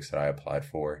 5 or 6 that I applied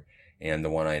for. And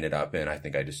the one I ended up in, I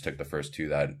think I just took the first 2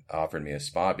 that offered me a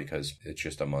spot because it's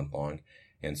just a month long.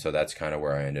 And so that's kind of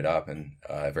where I ended up, and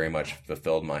very much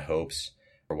fulfilled my hopes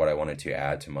for what I wanted to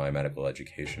add to my medical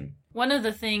education. One of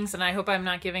the things, and I hope I'm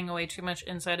not giving away too much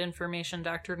inside information,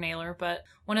 Dr. Naylor, but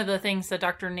one of the things that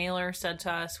Dr. Naylor said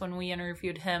to us when we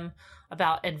interviewed him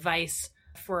about advice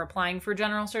for applying for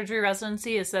general surgery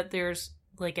residency is that there's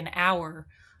like an hour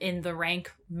in the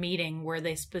rank meeting where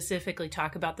they specifically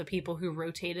talk about the people who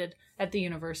rotated at the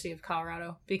University of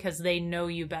Colorado because they know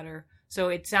you better. So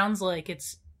it sounds like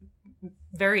it's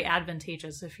very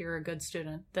advantageous if you're a good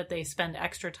student that they spend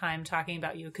extra time talking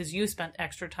about you because you spent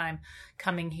extra time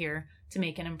coming here to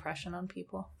make an impression on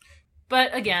people.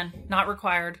 But again, not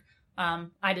required.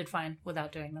 I did fine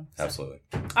without doing them. So. Absolutely.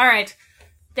 All right.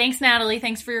 Thanks, Natalie.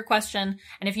 Thanks for your question.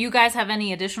 And if you guys have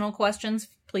any additional questions,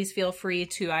 please feel free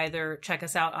to either check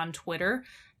us out on Twitter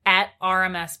at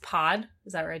RMSPod.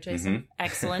 Is that right, Jason? Mm-hmm.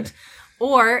 Excellent.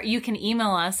 Or you can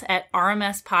email us at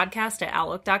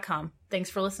rmspodcast@outlook.com. Thanks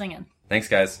for listening in. Thanks,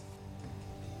 guys.